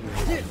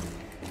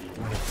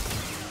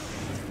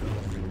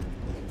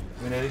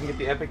 I mean, I didn't get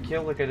the epic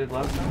kill like I did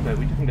last time, but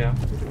we took him down.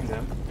 We took him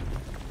down.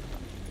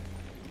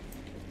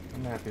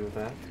 I'm happy with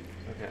that.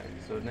 Okay,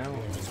 so now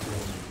let's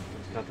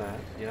cut that.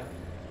 Yeah.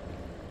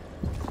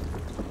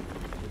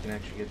 We can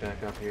actually get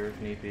back up here if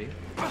need be.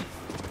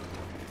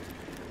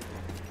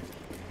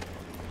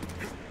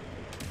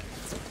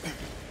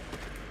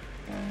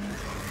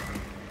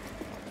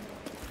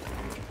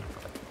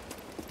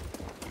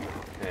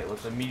 Okay,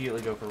 let's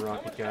immediately go for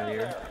Rocket Guy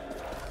here.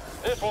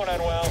 This won't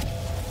end well.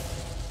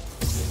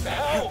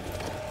 Help!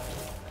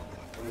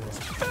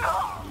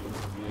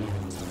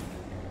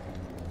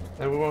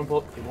 That it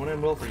won't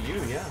end well for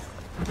you, yeah.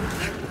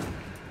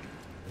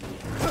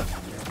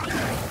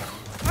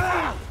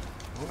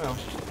 Oh no.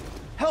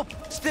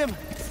 Help! Stim!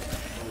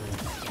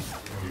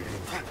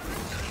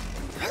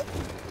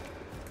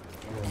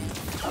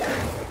 I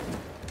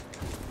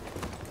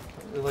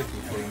really like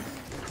these things.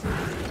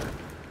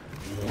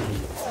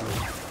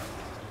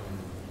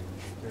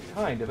 They're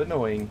kind of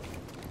annoying.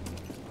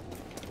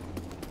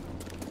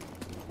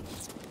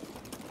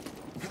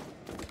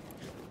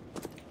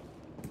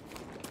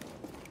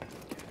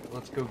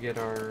 Let's go get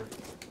our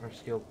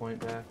skill point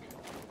back.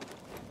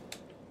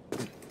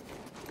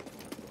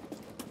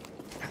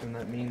 And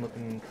that mean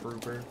looking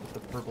trooper with the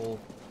purple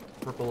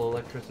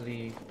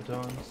electricity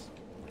batons.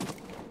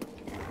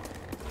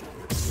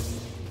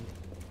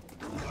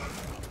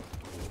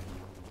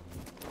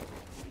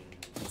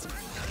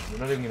 We're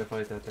not even gonna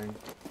fight that thing.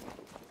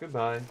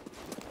 Goodbye.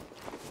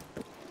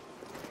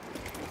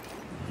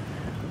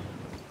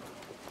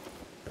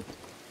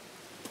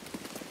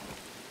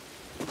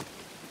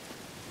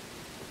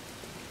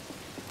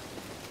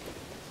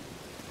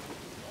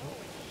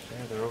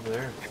 Yeah, they're over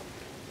there.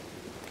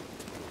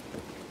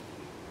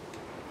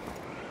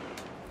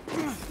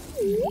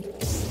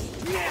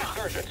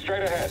 Sergeant,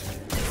 straight ahead.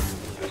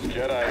 This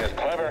Jedi is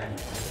clever.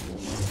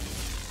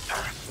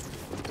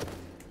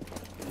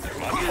 Too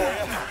much for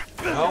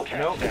you? No,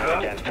 Can't no, stand no,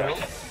 against no. us.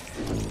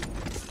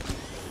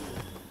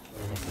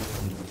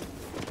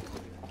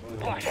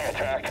 Blocking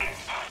attack.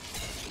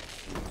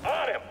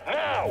 On him,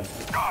 now!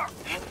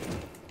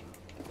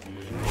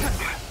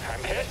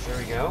 I'm hit. There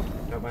we go.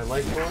 Got my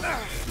light force.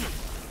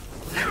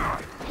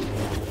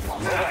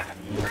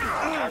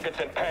 Target's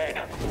in pain.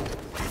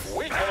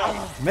 We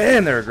can...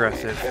 Man, they're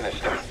aggressive.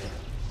 Finished.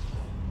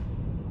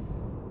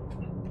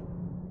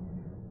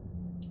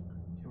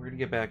 We're gonna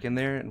get back in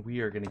there, and we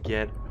are gonna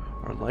get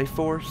our life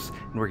force,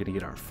 and we're gonna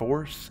get our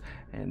force,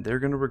 and they're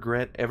gonna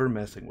regret ever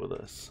messing with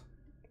us.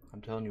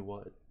 I'm telling you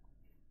what.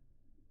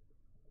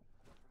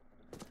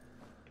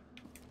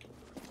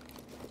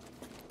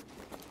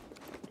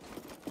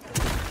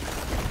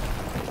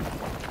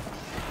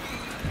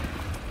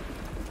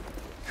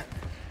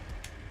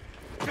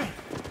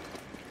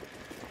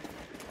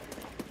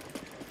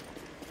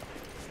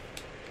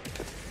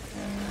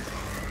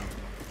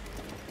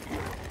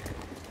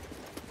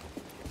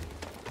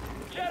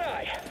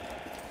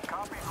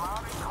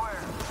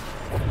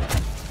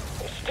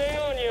 Stay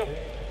on you.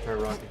 Our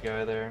rocket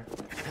guy there.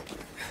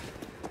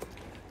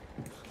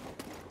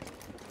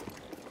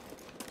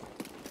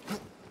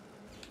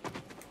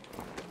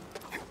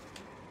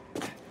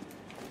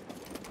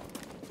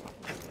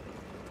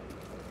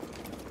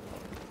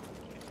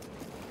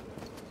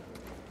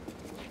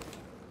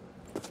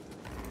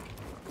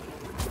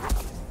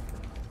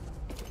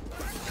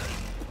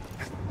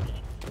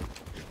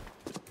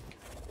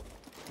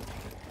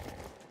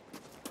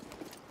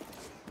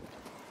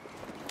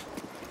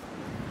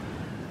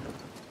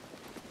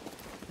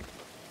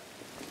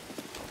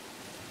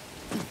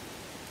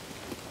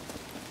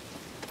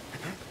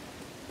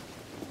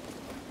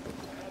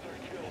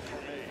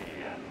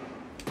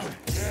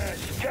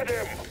 Get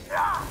him!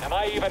 Am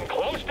I even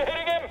close to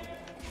hitting him?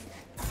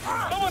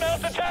 Someone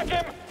else attack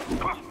him!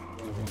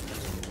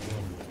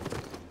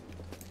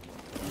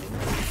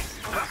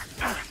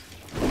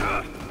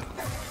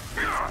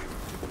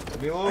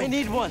 I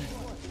need one.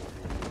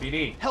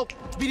 BD. Help,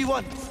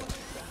 BD1.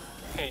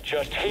 He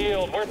just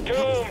healed. We're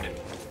doomed.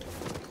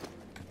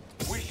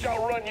 We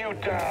shall run you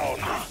down.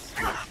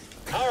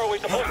 How are we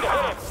supposed to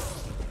hit him?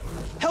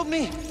 Help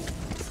me.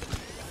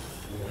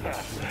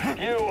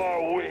 You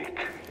are weak.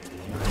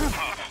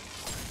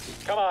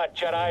 Come on,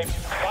 Jedi.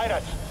 Fight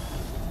us.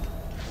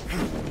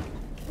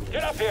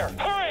 Get up here.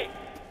 Hurry!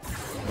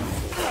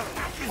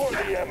 For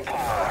the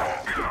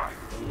Empire.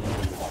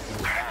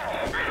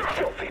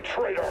 Filthy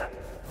traitor.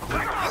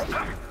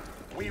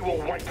 We will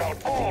wipe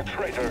out all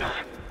traitors.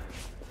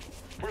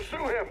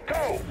 Pursue him.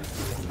 Go!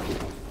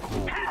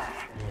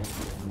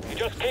 He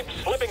just keeps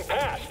slipping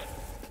past.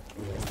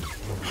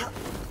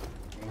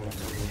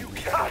 You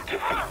cannot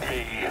defeat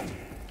me.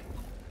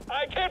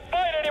 I can't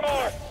fight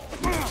anymore!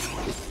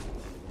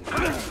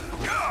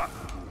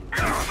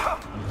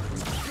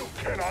 You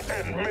cannot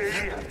end me!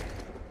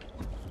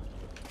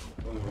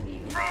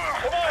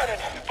 Come on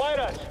and fight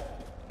us!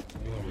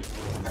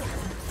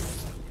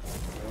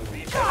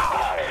 The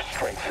Empire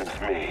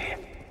strengthens me.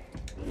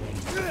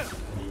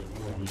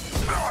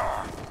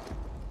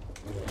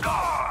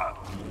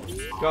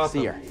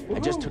 Seer, I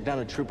just took down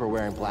a trooper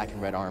wearing black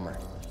and red armor.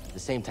 The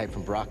same type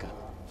from Braca.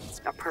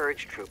 A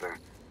purge trooper.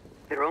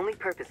 Their only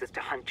purpose is to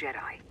hunt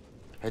Jedi.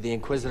 Are the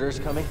Inquisitors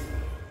coming?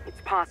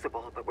 It's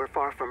possible, but we're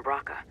far from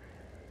Braca.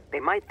 They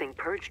might think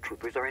purge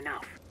troopers are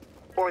enough.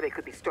 Or they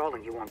could be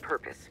stalling you on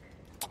purpose.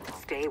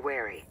 Stay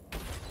wary.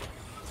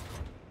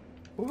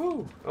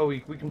 Woohoo! Oh, we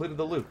completed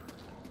the loop.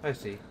 I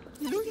see.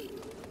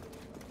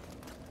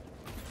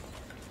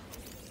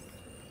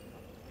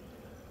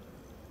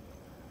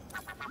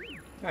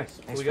 Nice.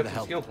 Well, we got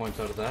some skill points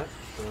out of that,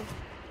 so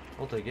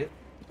I'll take it.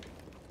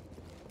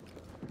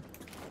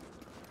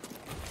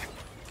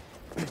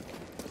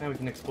 Now we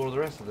can explore the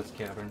rest of this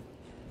cavern.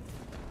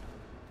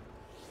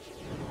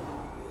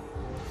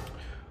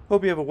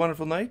 Hope you have a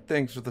wonderful night.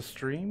 Thanks for the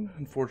stream.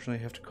 Unfortunately,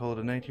 I have to call it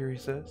a night here, he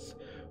says.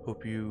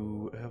 Hope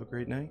you have a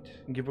great night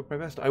and give up my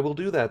best. I will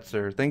do that,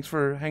 sir. Thanks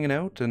for hanging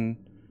out, and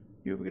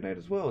you have a good night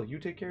as well. You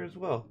take care as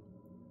well.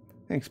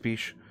 Thanks,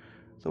 Peach.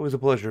 It's always a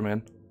pleasure,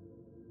 man.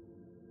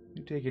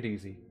 You take it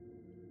easy.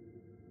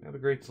 Have a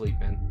great sleep,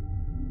 man.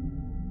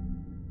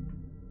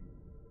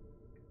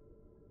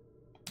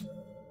 See,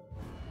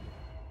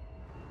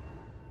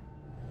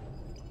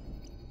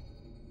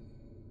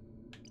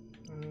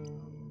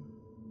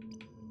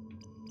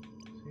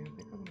 I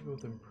think I'm gonna go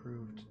with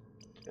improved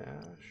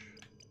dash.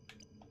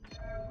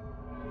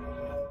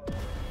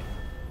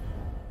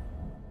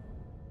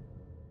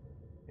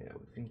 Yeah,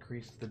 we've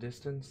increased the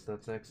distance.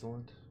 That's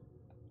excellent.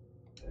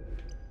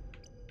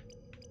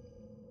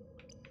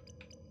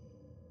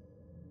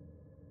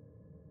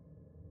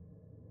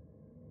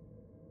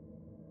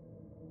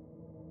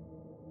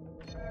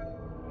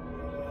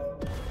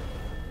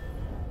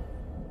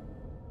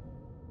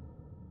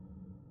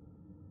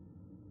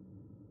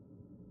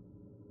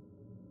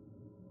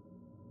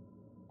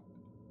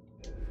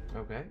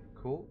 Okay,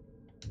 cool.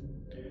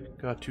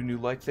 Got 2 new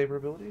lightsaber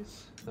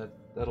abilities.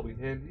 That'll be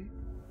handy.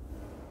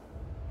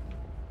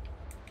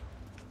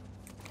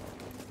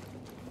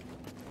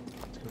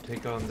 Let's go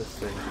take on this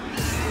thing,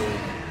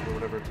 or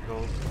whatever it's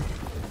called.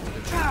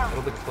 I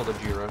don't think it's called a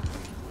Jira.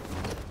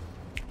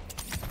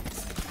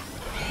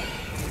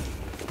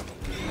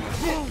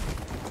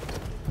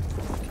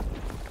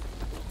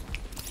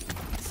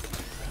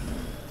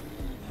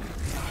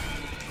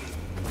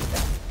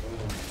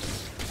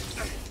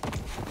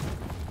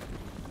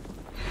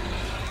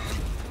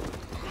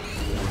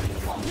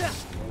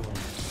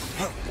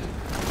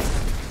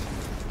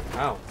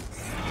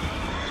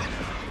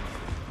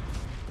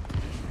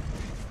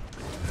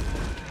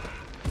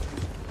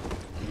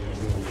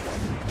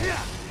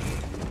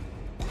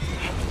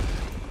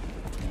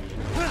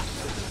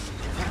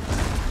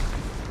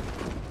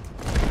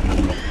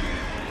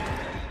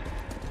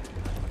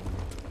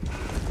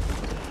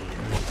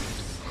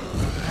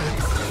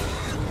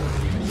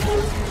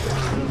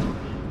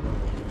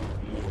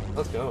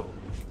 go.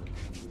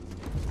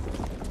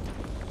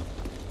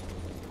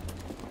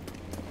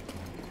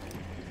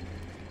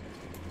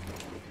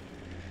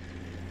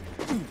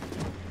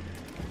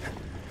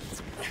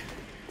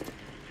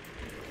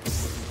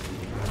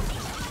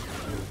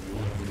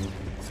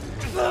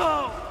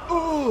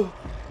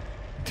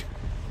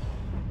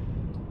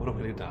 What a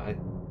way to die.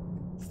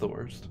 It's the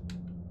worst.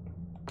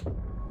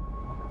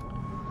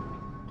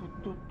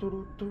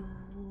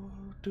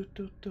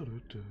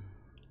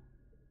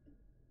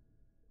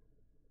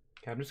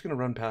 Okay, I'm just gonna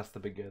run past the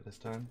big guy this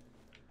time.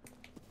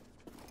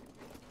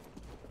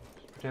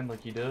 Just pretend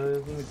like he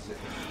doesn't exist.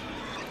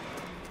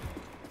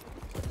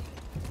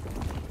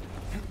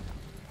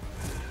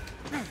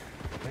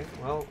 Okay,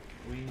 well,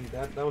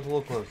 that was a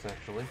little close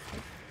actually.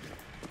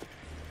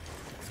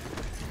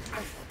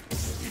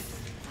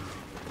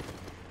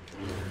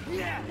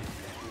 Yeah.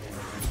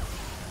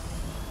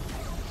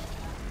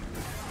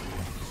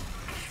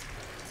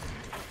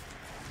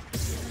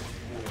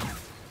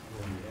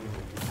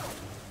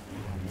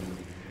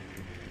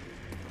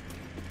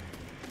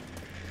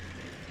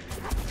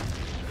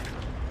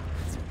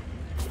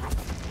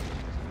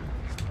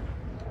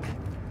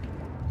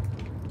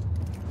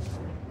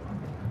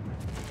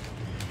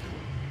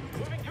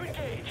 Moving to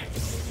engage.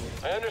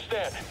 I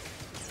understand.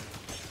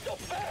 So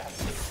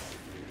fast.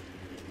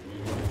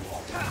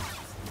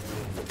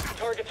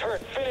 Target's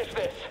hurt. Finish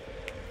this.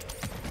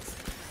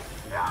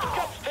 He's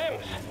got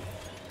stims.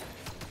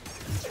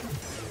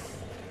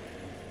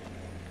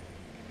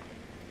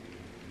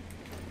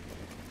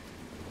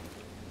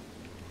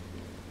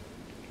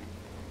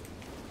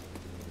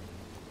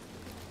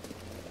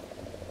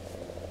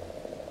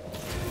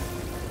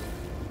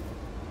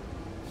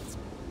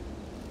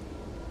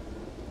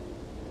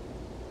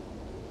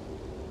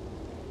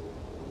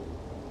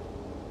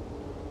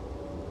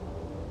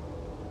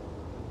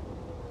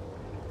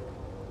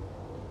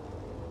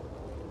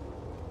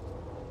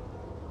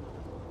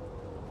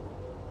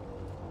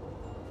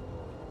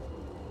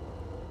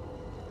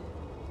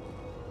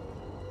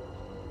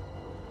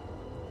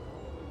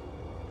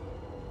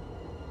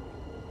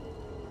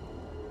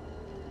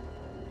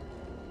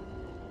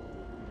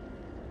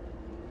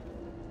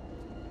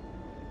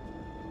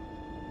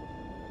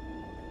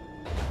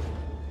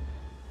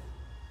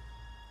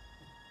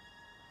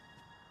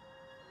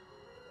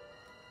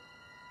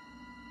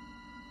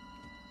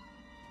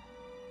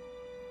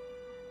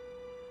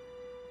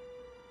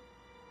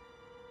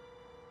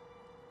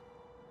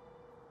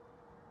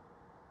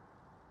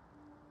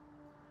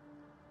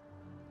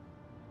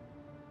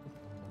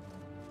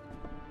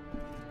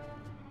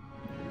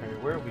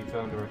 Where have we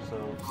found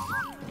ourselves?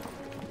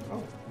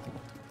 Oh.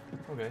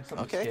 Okay,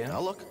 something to Okay, scan.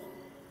 I'll look.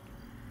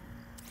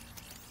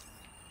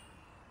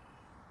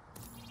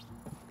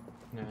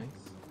 Nice.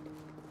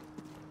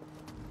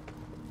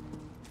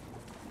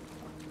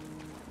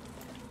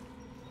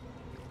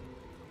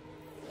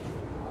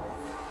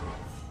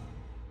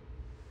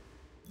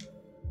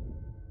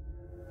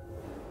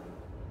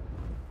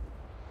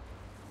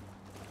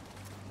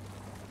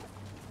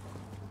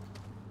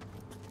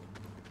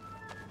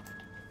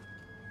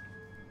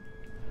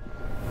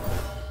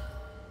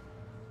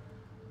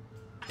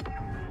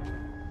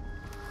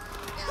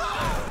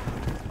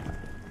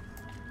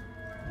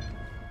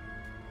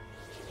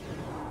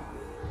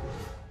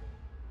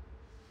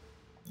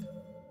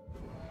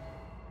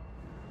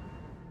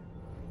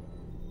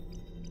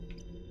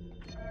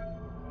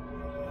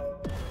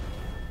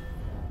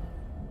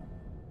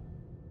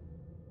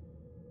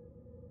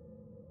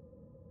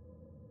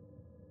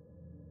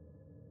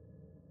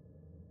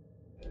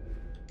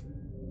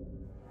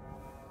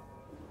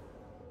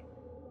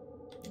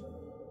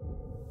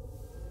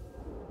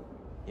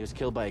 He was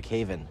killed by a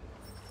cave-in.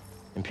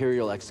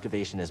 Imperial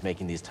excavation is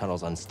making these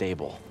tunnels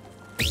unstable.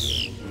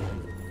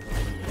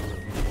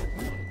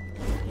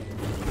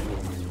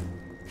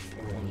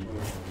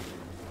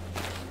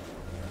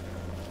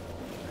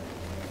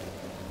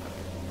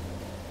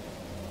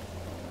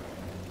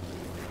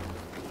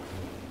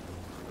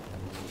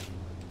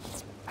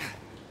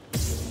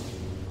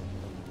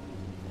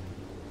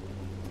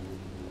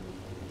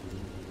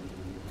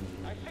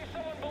 I see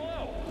someone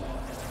below.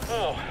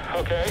 Oh,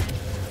 okay.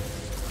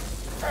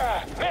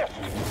 Missed!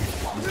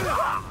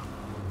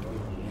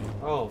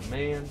 Oh,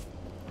 man.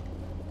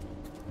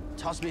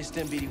 Toss me a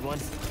stim,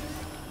 BD-1.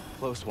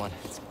 Close one.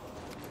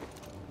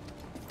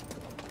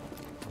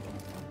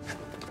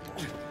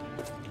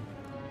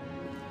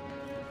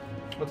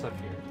 What's up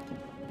here?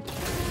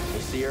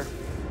 You see her?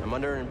 I'm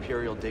under an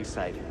Imperial dig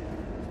site.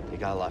 They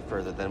got a lot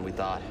further than we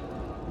thought.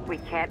 We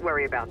can't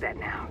worry about that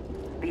now.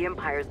 The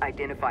Empire's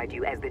identified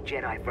you as the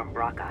Jedi from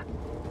Braca.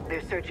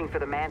 They're searching for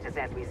the Mantis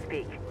as we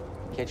speak.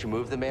 Can't you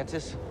move the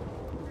Mantis?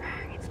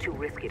 It's too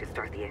risky to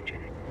start the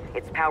engine.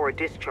 Its power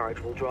discharge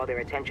will draw their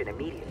attention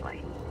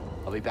immediately.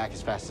 I'll be back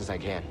as fast as I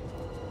can.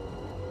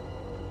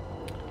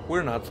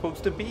 We're not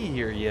supposed to be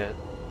here yet.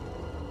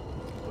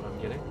 That's what I'm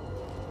getting.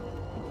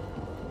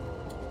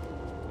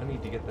 I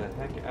need to get the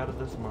heck out of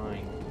this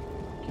mine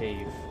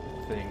cave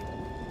thing.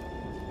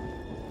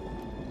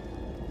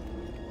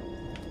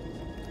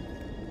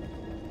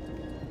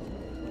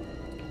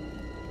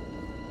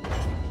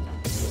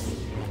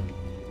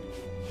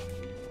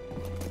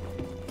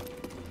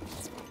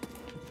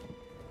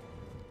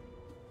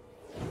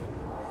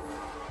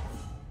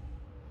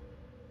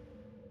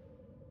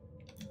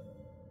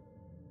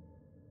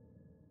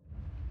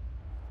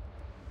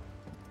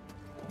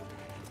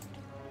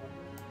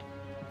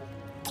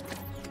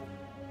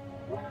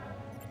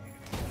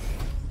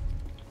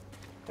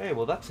 Hey,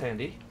 well that's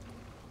handy.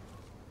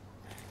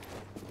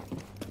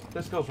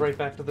 This goes right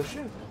back to the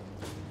ship.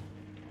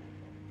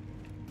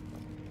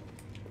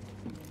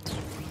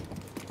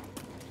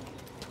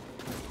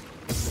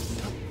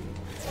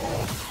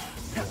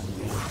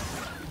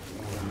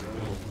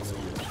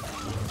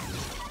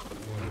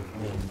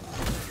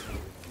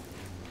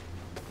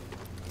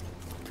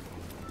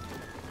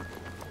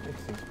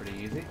 Seems pretty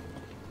easy.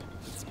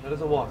 That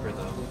is a walker,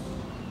 though.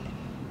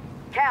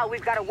 Cal,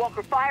 we've got a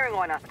walker firing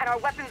on us, and our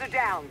weapons are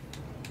down.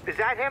 Is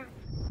that him?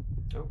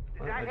 Oh,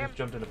 well, I just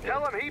jumped in a pit.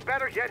 Tell him he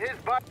better get his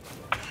butt.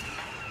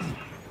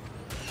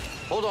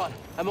 Hold on,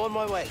 I'm on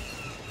my way.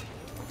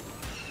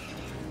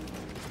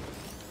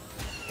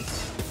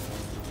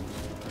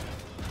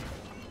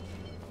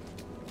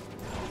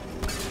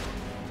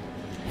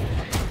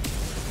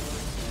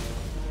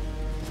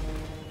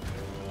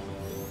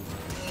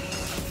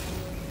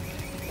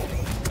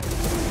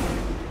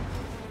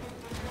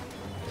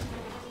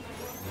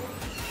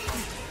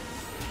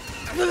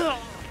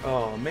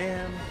 Oh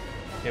man.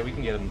 Yeah, we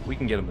can get him. We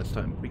can get him this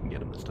time. We can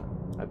get him this time.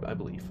 I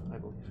believe. I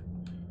believe.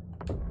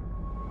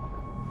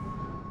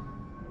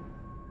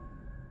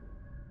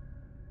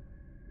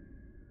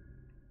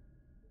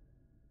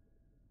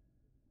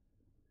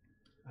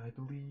 I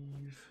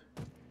believe.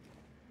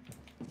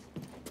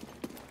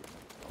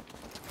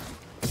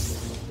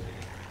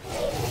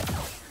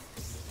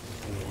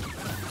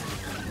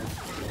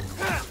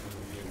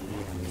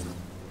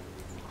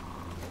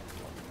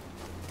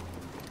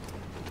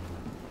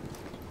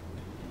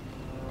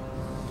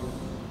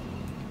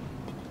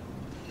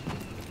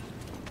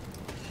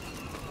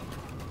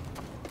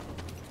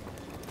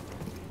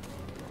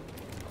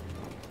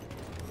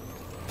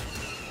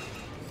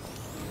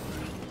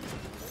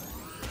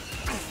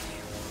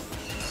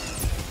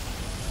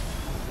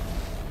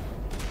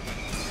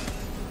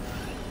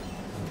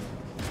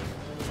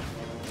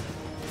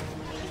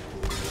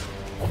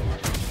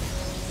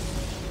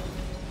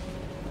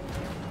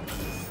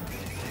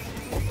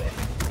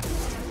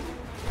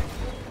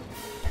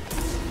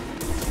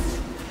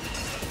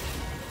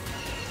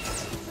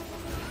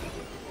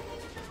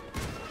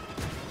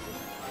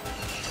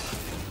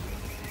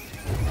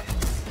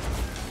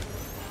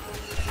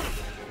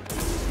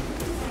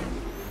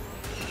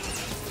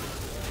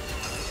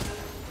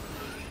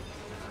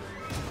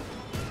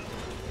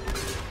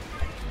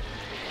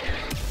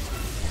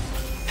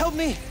 Help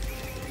me!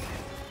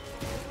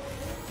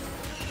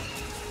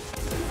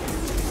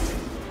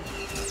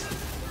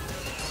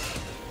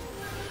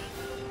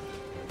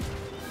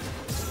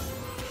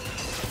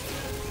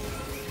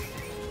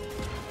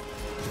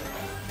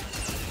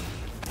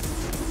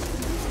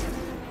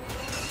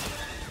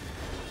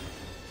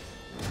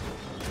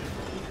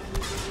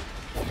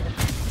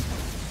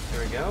 There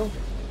we go.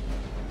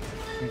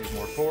 Need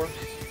more force.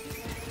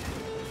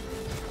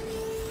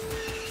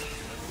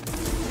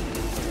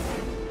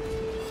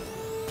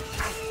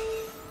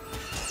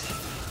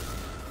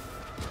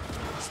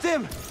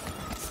 Stim!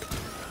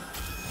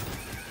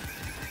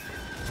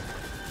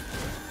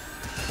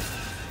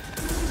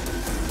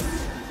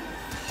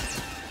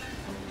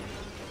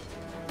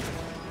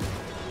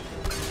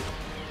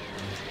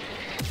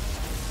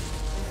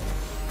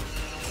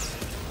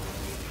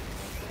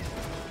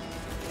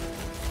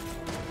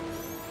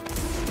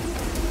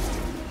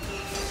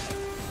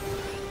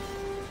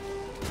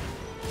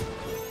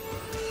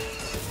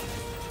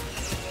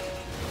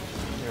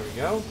 There we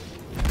go.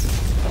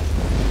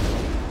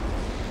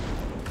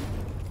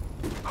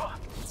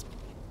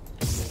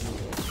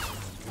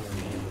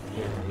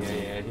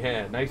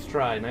 Yeah, nice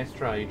try, nice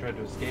try. You tried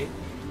to escape?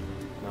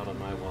 Not on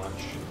my watch.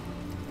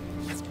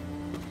 Let's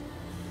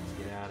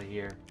get out of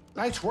here.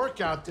 Nice work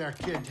out there,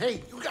 kid.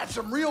 Hey, you got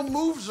some real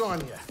moves on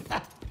you.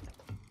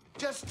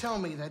 Just tell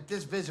me that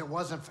this visit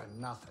wasn't for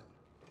nothing.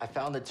 I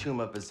found the tomb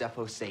of a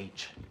Zeffo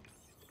sage.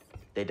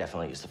 They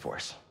definitely used the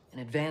Force. An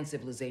advanced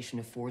civilization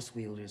of Force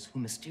wielders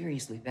who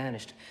mysteriously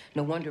vanished.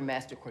 No wonder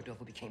Master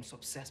Cordova became so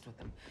obsessed with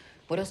them.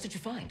 What else did you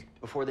find?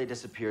 Before they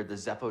disappeared, the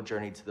Zeffo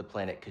journeyed to the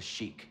planet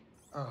Kashyyyk.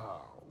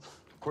 Oh.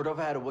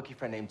 Cordova had a Wookiee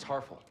friend named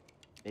Tarful.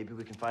 Maybe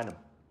we can find him.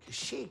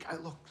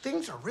 Kashyyyk, look,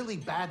 things are really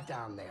bad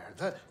down there.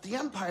 The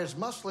Empire's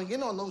muscling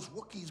in on those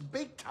Wookiees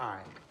big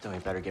time. Then we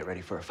better get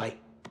ready for a fight.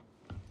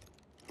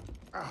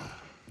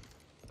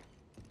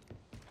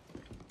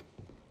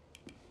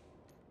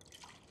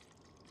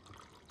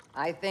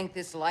 I think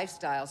this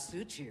lifestyle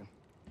suits you.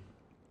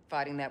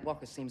 Fighting that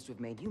walker seems to have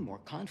made you more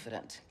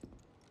confident.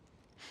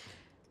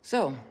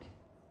 So,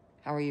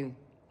 how are you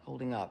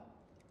holding up?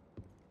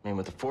 I mean,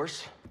 with the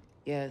Force?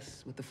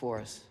 Yes, with the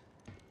Force.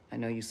 I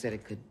know you said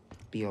it could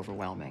be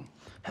overwhelming.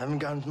 Haven't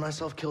gotten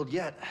myself killed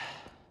yet.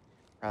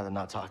 Rather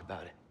not talk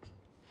about it.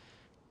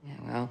 Yeah,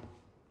 well,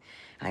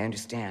 I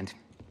understand.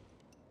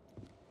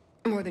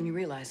 More than you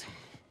realize.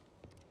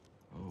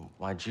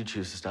 Why'd you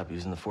choose to stop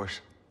using the Force?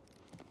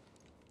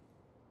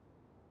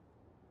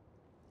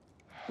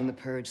 When the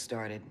Purge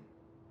started,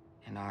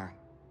 and our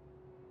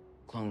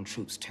clone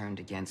troops turned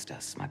against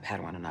us, my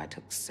Padawan and I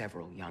took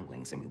several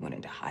younglings and we went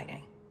into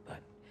hiding. But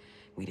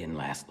we didn't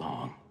last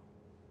long.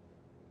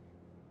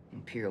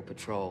 Imperial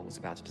Patrol was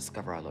about to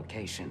discover our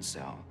location,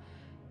 so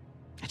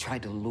I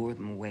tried to lure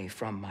them away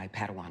from my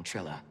Padawan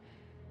Trilla.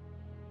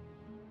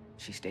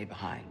 She stayed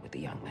behind with the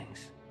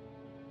younglings,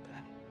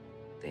 but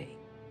they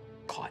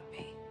caught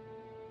me.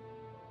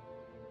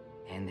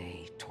 And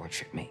they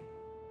tortured me.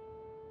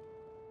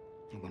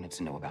 They wanted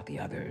to know about the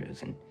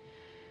others and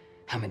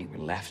how many were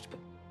left, but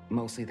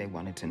mostly they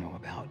wanted to know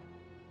about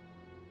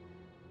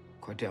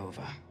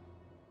Cordova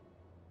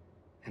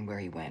and where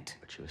he went.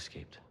 But you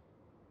escaped.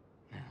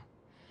 No.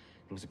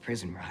 It was a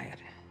prison riot.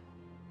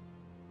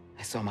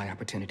 I saw my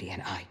opportunity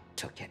and I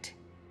took it.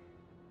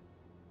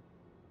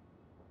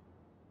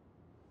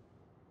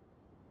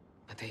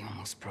 But they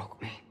almost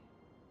broke me.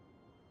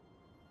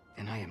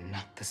 And I am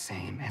not the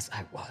same as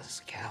I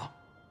was, Cal.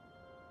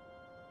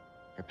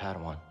 Your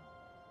Padawan.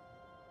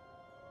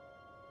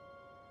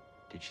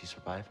 Did she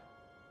survive?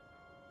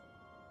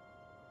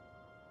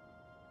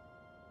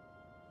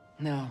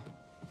 No.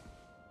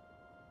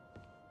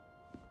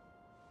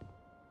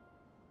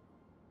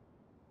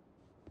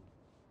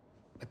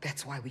 But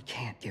that's why we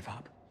can't give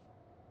up.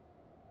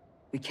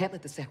 We can't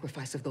let the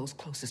sacrifice of those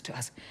closest to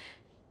us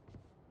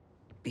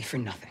be for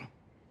nothing.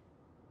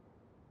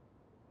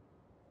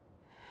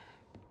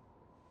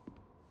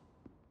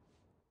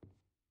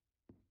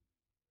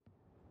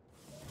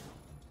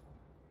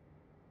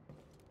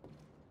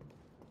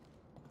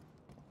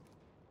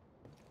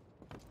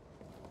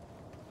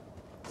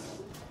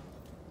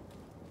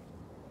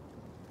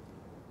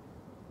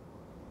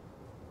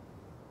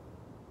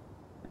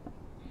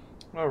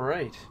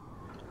 Alright,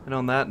 and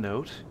on that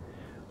note,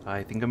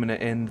 I think I'm going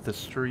to end the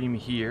stream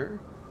here.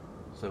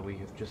 So we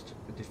have just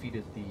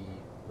defeated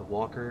the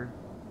walker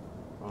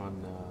on,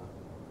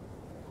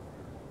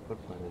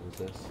 what planet is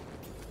this?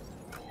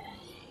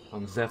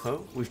 On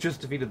Zeffo. We've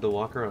just defeated the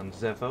walker on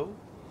Zeffo.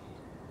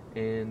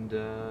 And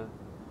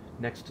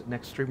next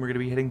stream we're going to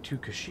be heading to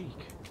Kashyyyk.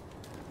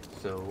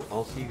 So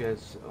I'll see you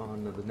guys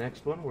on the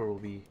next one where we'll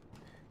be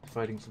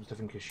fighting some stuff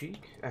in Kashyyyk.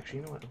 Actually,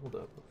 you know what? Hold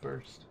up.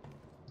 First,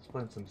 let's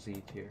plant some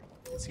seeds here.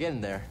 It's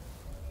getting there.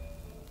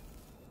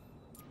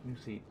 New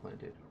seed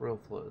planted. Royal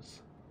Flows.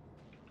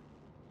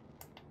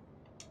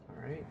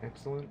 Alright,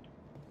 excellent.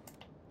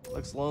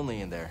 Looks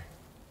lonely in there.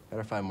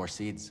 Better find more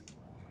seeds.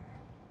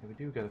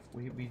 Yeah,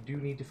 we do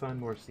need to find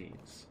more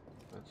seeds.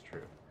 That's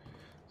true.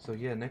 So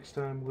yeah, next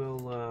time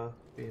we'll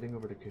be heading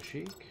over to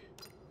Kashyyyk.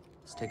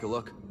 Let's take a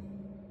look.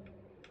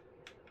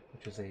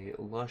 Which is a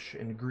lush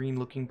and green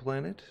looking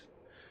planet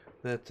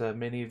that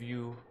many of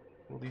you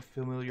will be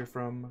familiar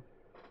from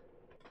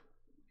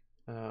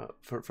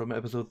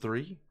episode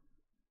 3.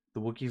 The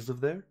Wookiees live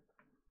there.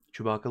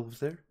 Chewbacca lives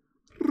there.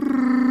 It's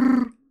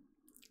gonna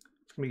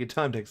be a good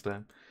time next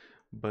time.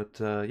 But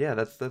yeah,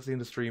 that's the end of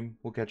the stream.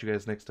 We'll catch you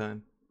guys next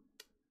time.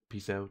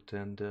 Peace out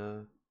and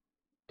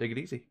take it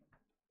easy.